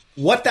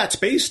what that's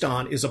based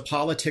on is a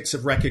politics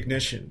of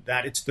recognition,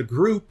 that it's the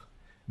group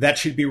that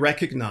should be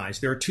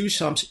recognized. There are two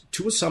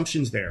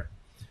assumptions there,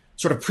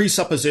 sort of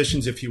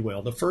presuppositions, if you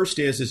will. The first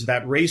is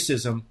that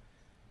racism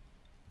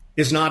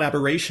is not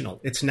aberrational.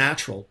 It's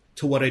natural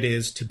to what it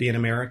is to be an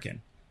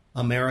American.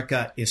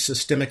 America is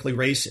systemically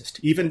racist.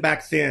 Even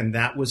back then,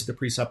 that was the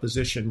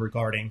presupposition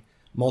regarding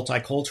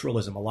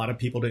multiculturalism. A lot of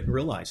people didn't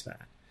realize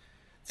that.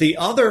 The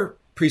other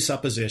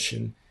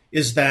presupposition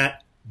is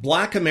that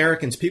Black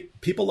Americans,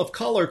 people of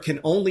color, can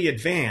only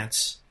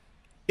advance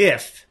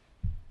if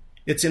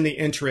it's in the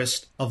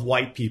interest of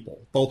white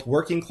people, both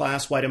working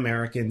class white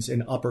Americans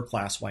and upper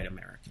class white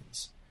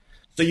Americans.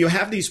 So you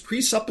have these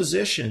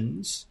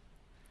presuppositions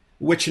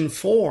which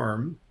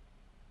inform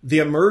the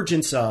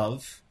emergence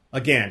of,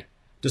 again,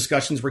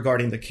 discussions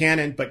regarding the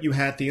canon, but you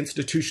had the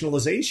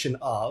institutionalization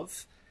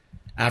of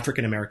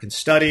African American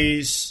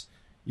studies,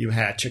 you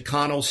had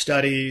Chicano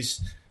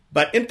studies,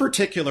 but in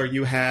particular,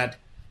 you had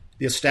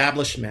the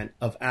establishment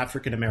of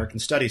African American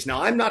studies.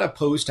 Now, I'm not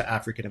opposed to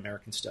African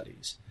American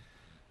studies,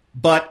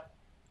 but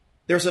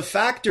there's a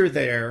factor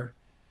there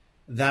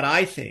that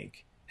I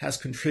think has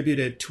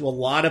contributed to a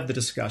lot of the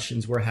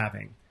discussions we're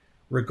having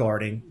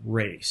regarding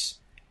race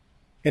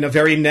in a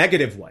very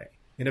negative way,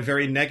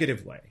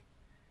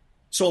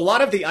 So a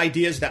lot of the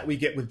ideas that we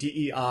get with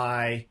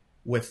DEI,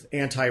 with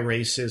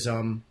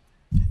anti-racism,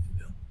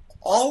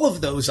 all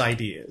of those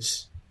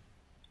ideas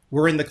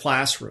were in the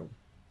classroom,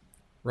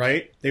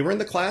 right? They were in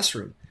the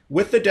classroom.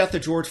 With the death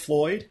of George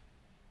Floyd,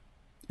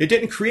 it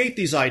didn't create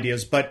these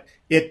ideas, but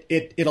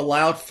it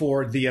allowed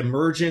for the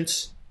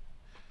emergence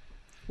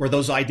or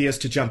those ideas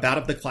to jump out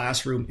of the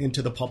classroom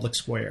into the public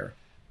square,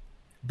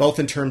 both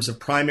in terms of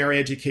primary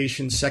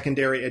education,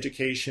 secondary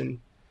education,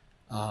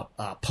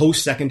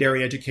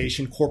 post-secondary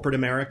education, corporate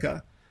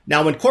America.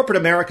 Now, in corporate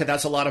America,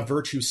 that's a lot of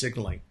virtue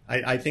signaling.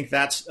 I think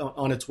that's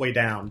on its way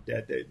down,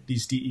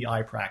 these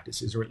DEI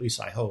practices, or at least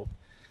I hope.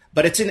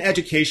 But it's in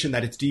education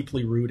that it's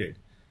deeply rooted.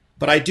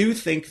 But I do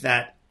think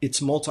that it's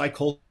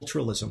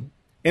multiculturalism,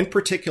 in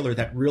particular,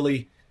 that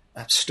really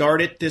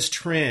started this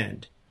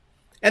trend.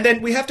 And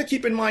then we have to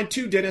keep in mind,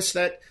 too, Dennis,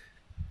 that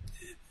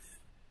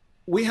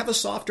we have a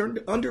soft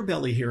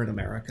underbelly here in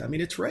America. I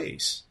mean, it's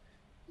race.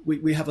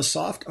 We have a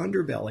soft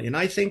underbelly. And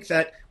I think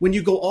that when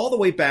you go all the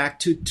way back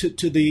to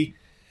the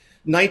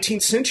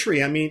 19th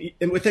century, I mean,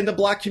 and within the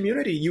Black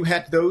community, you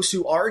had those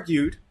who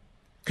argued,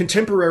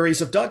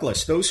 contemporaries of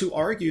Douglass, those who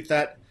argued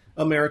that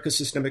America's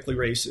systemically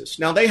racist.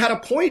 Now, they had a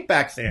point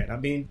back then. I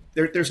mean,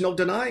 there's no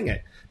denying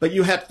it. But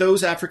you had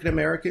those African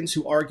Americans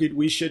who argued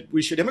we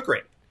should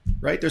immigrate,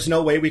 right? There's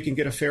no way we can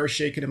get a fair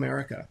shake in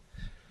America.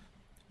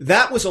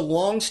 That was a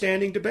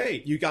long-standing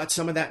debate. You got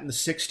some of that in the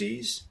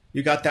 60s.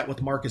 You got that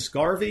with Marcus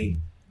Garvey.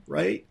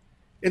 right?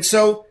 And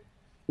so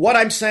what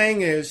I'm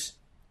saying is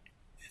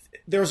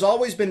there's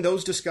always been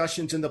those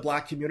discussions in the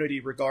black community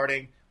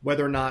regarding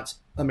whether or not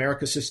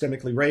America's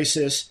systemically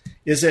racist.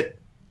 Is it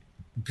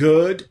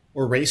good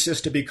or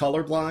racist to be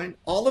colorblind?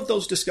 All of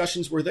those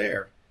discussions were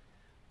there.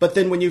 But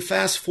then when you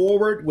fast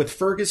forward with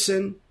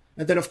Ferguson,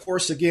 and then, of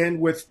course, again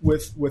with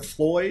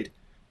Floyd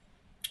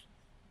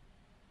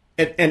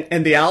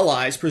and the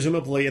allies,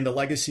 presumably in the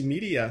legacy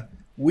media,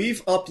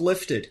 we've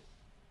uplifted,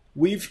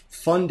 we've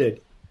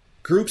funded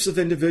groups of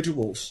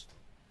individuals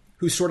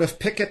who sort of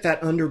pick at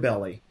that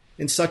underbelly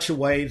in such a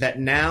way that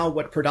now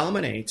what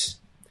predominates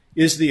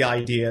is the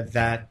idea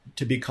that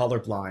to be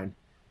colorblind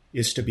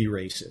is to be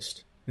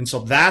racist. And so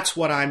that's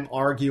what I'm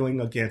arguing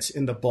against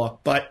in the book.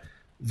 But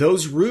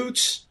those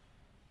roots,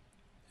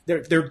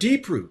 they're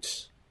deep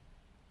roots,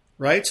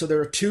 right? So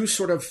there are two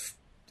sort of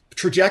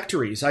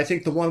trajectories. I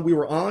think the one we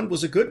were on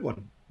was a good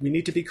one. We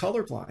need to be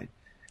colorblind.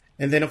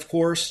 And then, of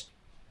course,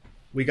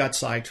 we got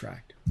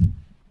sidetracked.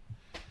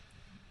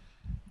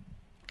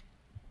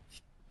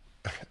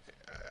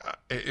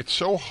 It's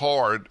so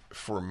hard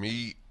for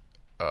me.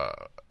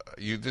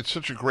 You did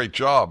such a great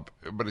job,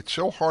 but it's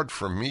so hard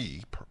for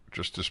me,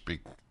 just to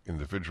speak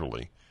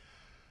individually,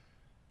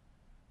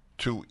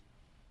 to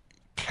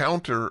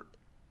counter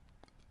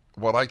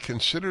what I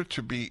consider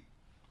to be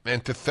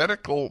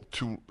antithetical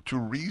to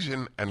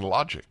reason and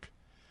logic.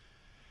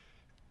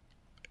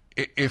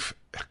 If,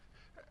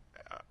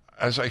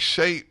 as I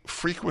say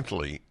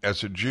frequently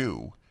as a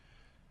Jew,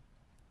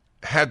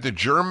 had the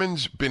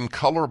Germans been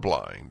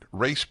colorblind,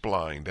 race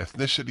blind,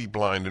 ethnicity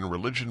blind, and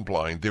religion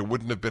blind, there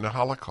wouldn't have been a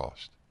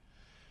Holocaust.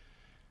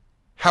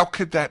 How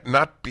could that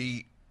not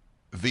be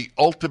the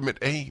ultimate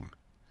aim?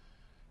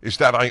 Is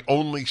that I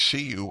only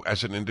see you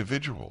as an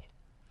individual.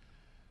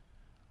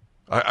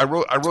 I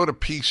wrote a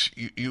piece,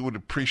 you would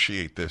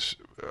appreciate this.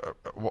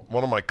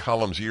 One of my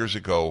columns years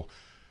ago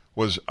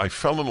was I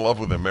fell in love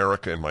with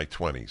America in my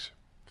 20s.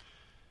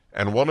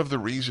 And one of the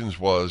reasons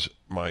was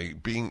my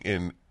being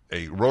in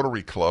a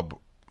Rotary Club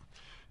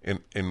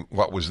in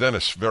what was then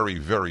a very,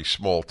 very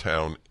small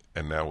town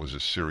and now is a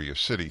serious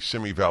city,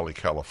 Simi Valley,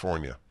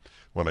 California,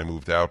 when I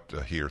moved out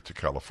here to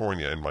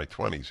California in my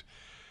 20s.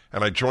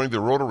 And I joined the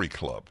Rotary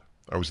Club.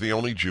 I was the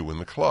only Jew in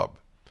the club.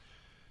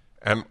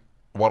 And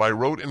what I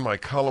wrote in my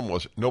column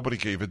was, nobody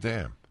gave a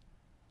damn.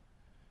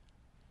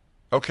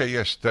 Okay,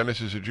 yes,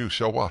 Dennis is a Jew,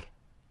 so what?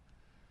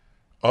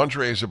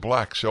 Andre is a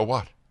black, so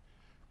what?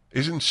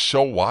 Isn't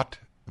so what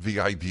the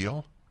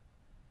ideal?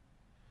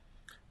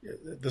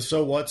 The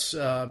so what's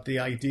the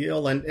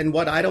ideal, and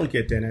what I don't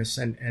get, Dennis,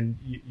 and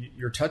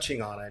you're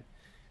touching on it.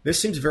 This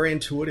seems very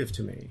intuitive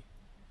to me.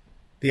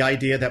 The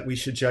idea that we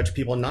should judge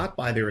people not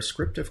by their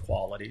ascriptive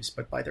qualities,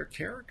 but by their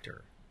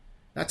character.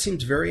 That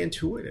seems very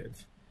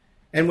intuitive.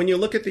 And when you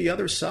look at the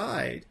other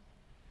side,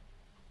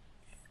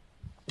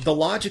 the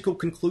logical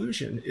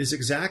conclusion is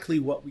exactly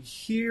what we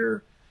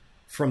hear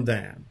from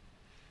them.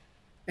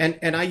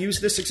 And I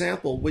use this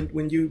example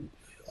when you,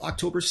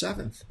 October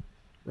 7th,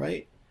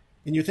 right?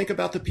 And you think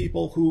about the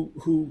people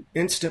who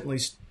instantly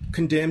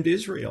condemned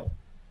Israel.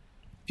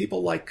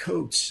 People like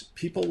Coates,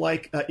 people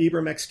like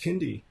Ibram X.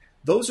 Kendi.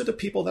 Those are the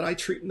people that I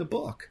treat in the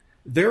book.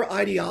 Their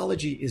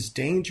ideology is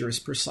dangerous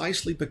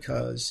precisely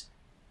because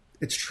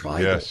it's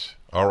tribal. Yes.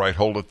 All right,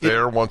 hold it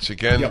there. Once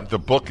again, The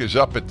book is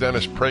up at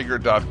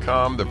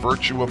DennisPrager.com, The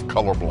Virtue of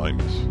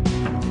Colorblindness.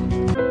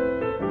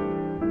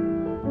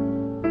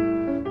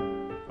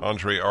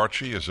 Andre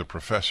Archie is a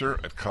professor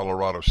at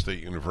Colorado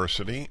State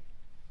University,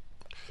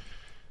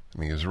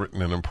 and he has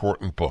written an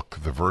important book,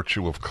 The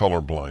Virtue of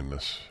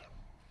Colorblindness.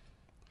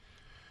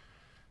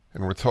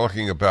 And we're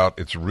talking about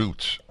its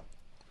roots.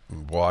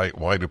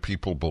 Why do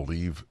people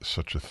believe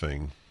such a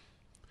thing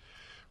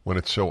when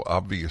it's so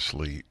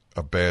obviously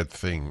a bad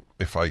thing?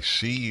 If I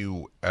see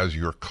you as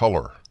your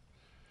color,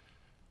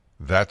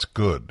 that's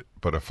good.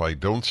 But if I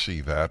don't see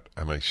that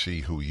and I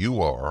see who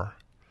you are,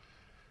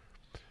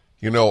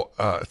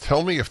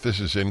 tell me if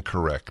this is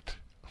incorrect.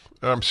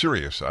 I'm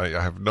serious. I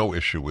have no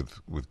issue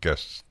with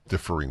guests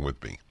differing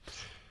with me.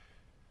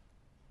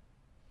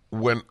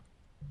 When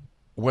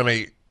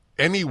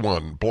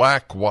anyone,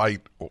 black,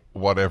 white,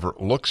 whatever,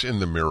 looks in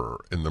the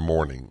mirror in the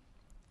morning,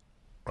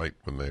 right,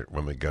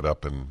 when they get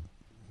up and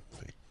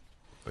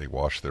they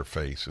wash their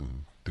face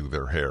and do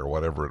their hair,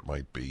 whatever it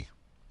might be,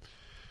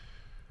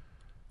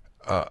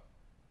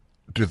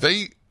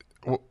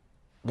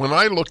 when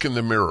I look in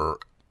the mirror,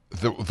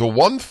 the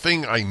one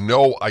thing I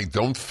know I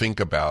don't think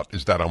about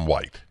is that I'm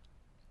white.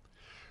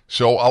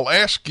 So I'll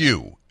ask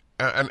you,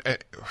 and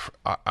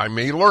I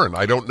may learn,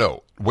 I don't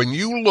know. When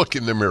you look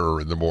in the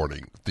mirror in the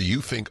morning, do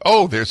you think,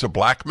 oh, there's a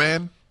black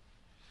man?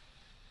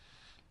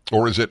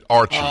 Or is it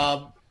Archie?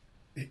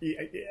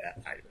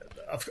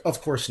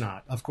 Of course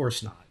not. Of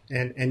course not.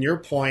 And your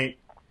point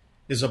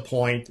is a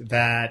point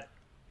that,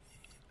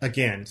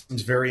 again,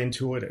 seems very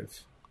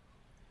intuitive.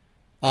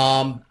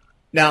 Now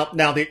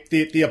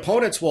the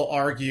opponents will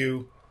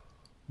argue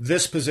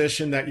this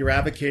position that you're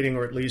advocating,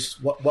 or at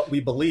least what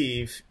we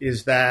believe,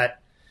 is that,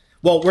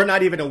 well, we're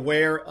not even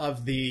aware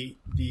of the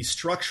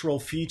structural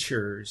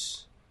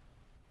features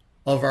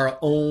of our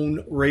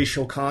own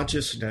racial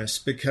consciousness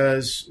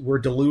because we're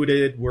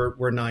deluded,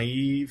 we're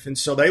naive. And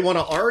so they want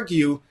to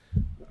argue,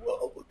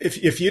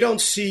 if you don't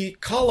see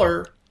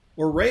color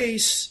or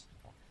race,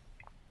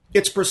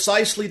 it's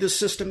precisely the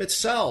system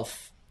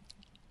itself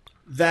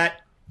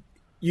that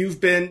you've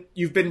been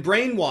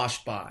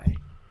brainwashed by.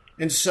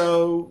 And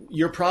so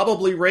you're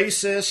probably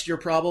racist, you're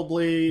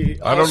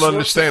probably... I don't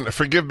understand.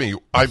 Forgive me.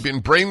 I've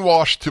been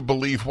brainwashed to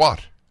believe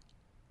what?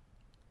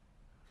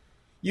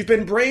 You've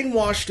been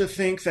brainwashed to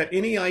think that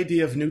any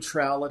idea of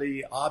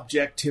neutrality,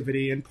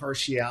 objectivity,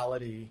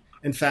 impartiality,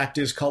 in fact,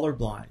 is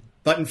colorblind.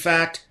 But in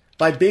fact,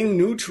 by being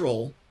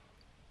neutral,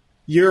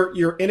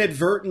 you're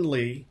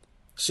inadvertently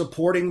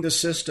supporting the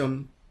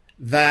system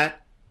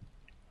that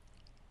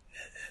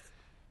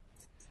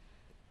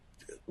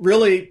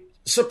really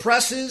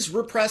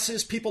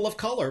represses people of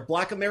color,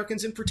 Black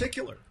Americans in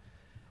particular.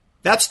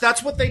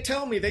 That's what they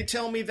tell me. They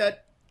tell me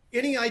that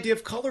any idea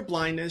of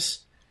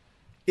colorblindness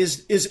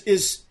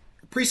is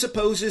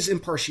presupposes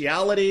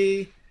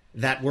impartiality,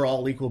 that we're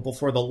all equal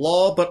before the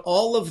law, but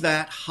all of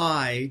that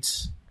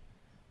hides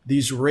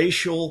these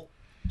racial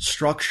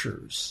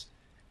structures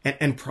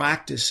and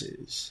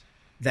practices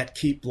that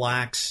keep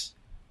blacks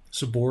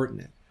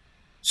subordinate.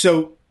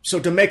 So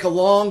to make a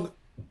long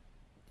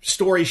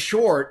story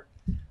short,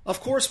 of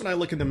course, when I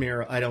look in the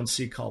mirror, I don't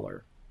see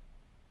color.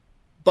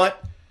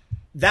 But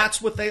that's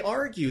what they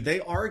argue. They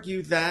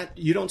argue that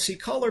you don't see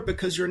color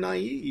because you're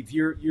naive.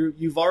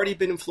 You've already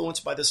been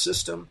influenced by the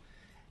system.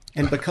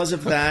 And because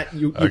of that,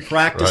 you're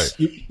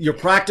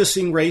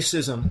practicing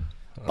racism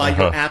by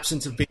your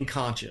absence of being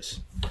conscious.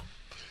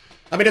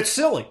 I mean, it's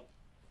silly.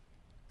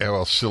 Yeah,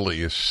 well,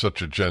 silly is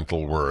such a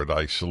gentle word.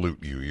 I salute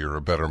you. You're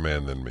a better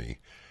man than me.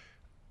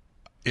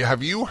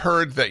 Have you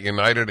heard that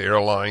United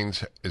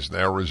Airlines is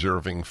now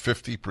reserving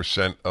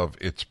 50% of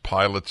its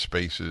pilot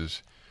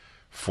spaces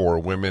for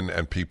women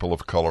and people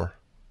of color?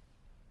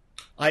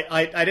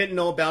 I didn't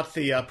know about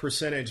the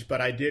percentage,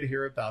 but I did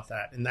hear about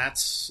that. And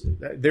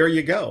there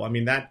you go. I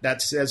mean,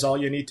 that says all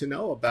you need to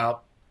know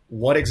about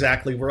what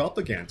exactly we're up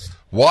against.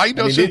 Why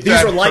doesn't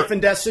these are life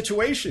and death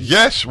situations?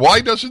 Yes.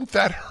 Why doesn't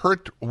that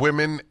hurt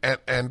women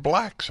and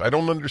blacks? I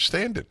don't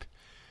understand it.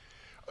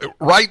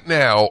 Right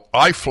now,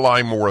 I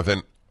fly more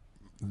than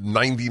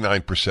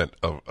 99%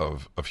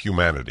 of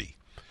humanity.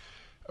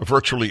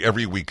 Virtually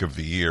every week of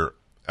the year,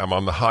 I'm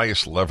on the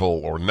highest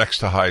level or next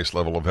to highest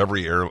level of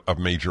every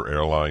major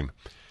airline.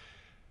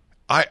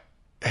 I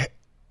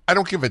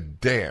don't give a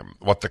damn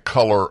what the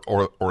color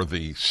or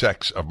the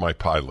sex of my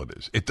pilot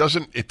is. It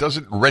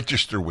doesn't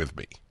register with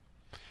me.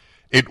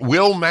 It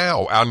will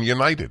now on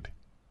United.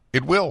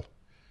 It will.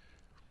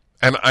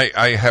 And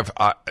I have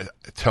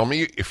tell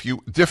me if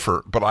you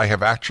differ, but I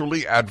have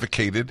actually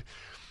advocated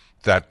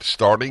that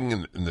starting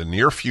in the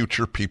near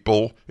future,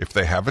 people, if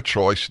they have a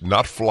choice,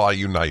 not fly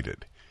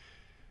United.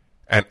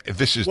 And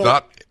this is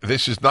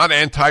not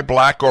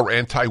anti-black or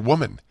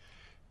anti-woman.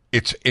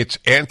 It's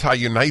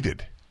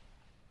anti-United.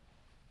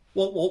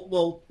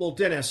 Well,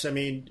 Dennis. I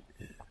mean,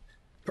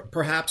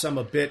 perhaps I'm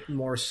a bit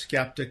more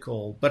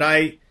skeptical, but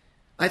I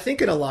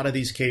think in a lot of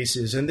these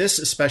cases, and this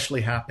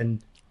especially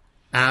happened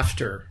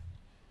after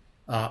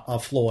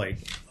Floyd,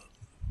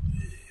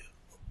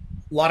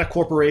 a lot of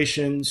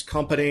corporations,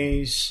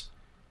 companies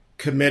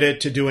committed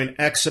to doing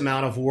X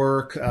amount of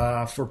work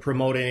for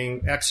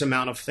promoting X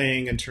amount of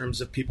thing in terms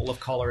of people of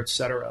color, et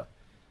cetera.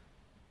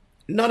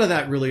 None of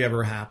that really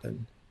ever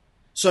happened.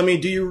 So, I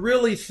mean, do you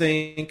really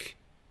think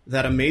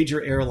that a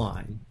major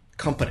airline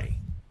company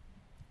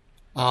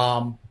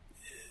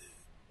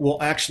will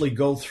actually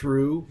go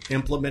through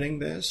implementing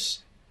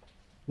this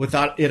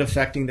without it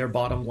affecting their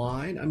bottom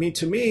line? I mean,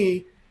 to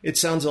me, it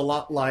sounds a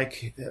lot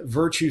like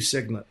virtue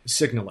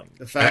signaling.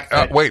 The fact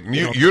that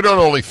you don't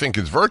only think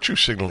it's virtue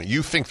signaling;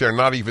 you think they're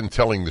not even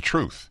telling the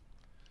truth.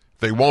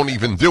 They won't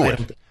even do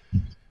it.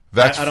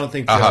 I don't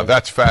think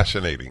that's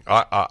fascinating.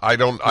 I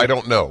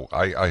don't know.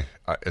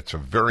 It's a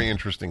very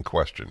interesting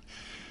question.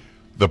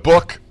 The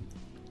book,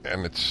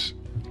 and it's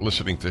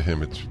listening to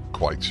him, it's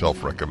quite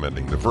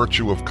self-recommending. The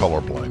Virtue of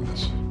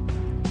Colorblindness.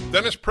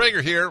 Dennis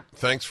Prager here.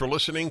 Thanks for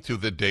listening to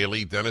the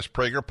Daily Dennis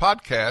Prager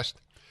Podcast.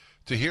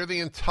 To hear the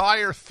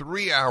entire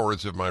 3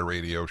 hours of my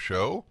radio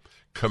show,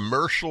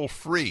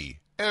 commercial-free,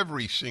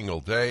 every single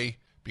day,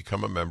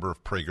 become a member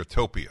of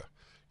Pragertopia.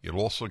 You'll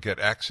also get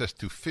access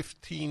to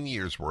 15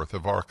 years' worth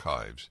of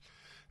archives,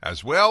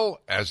 as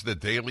well as the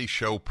daily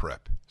show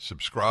prep.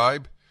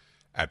 Subscribe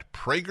at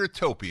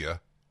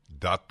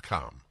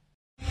Pragertopia.com.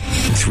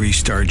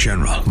 3-star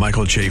General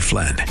Michael J.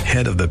 Flynn,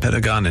 head of the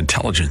Pentagon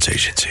Intelligence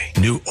Agency,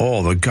 knew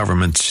all the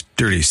government's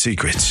dirty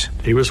secrets.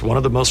 He was one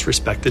of the most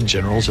respected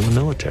generals in the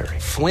military.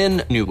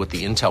 Flynn knew what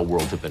the intel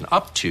world had been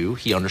up to.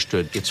 He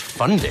understood its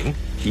funding.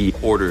 He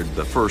ordered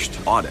the first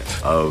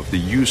audit of the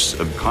use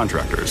of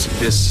contractors.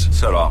 This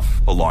set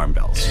off alarm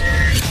bells.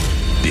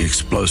 The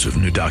explosive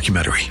new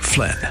documentary,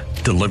 Flynn,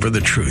 Deliver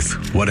the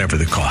truth, whatever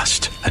the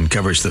cost.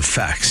 Uncovers the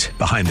facts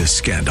behind the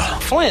scandal.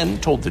 Flynn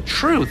told the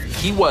truth.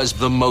 He was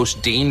the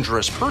most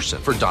dangerous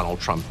person for Donald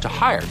Trump to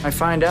hire. I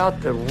find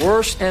out the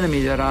worst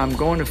enemy that I'm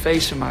going to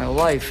face in my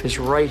life is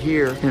right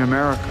here in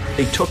America.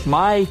 They took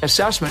my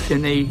assessment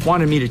and they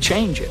wanted me to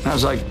change it. And I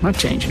was like, I'm not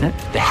changing it.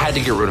 They had to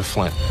get rid of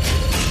Flynn.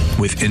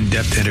 With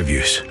in-depth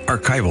interviews,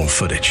 archival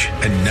footage,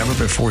 and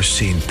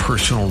never-before-seen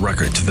personal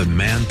records of the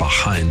man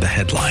behind the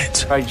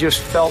headlines. I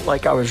just felt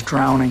like I was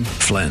drowning.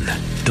 Flynn,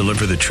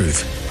 deliver the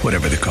truth,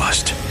 whatever the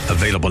cost.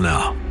 Available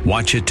now.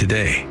 Watch it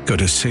today. Go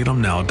to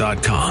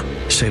salemnow.com.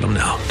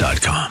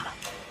 salemnow.com.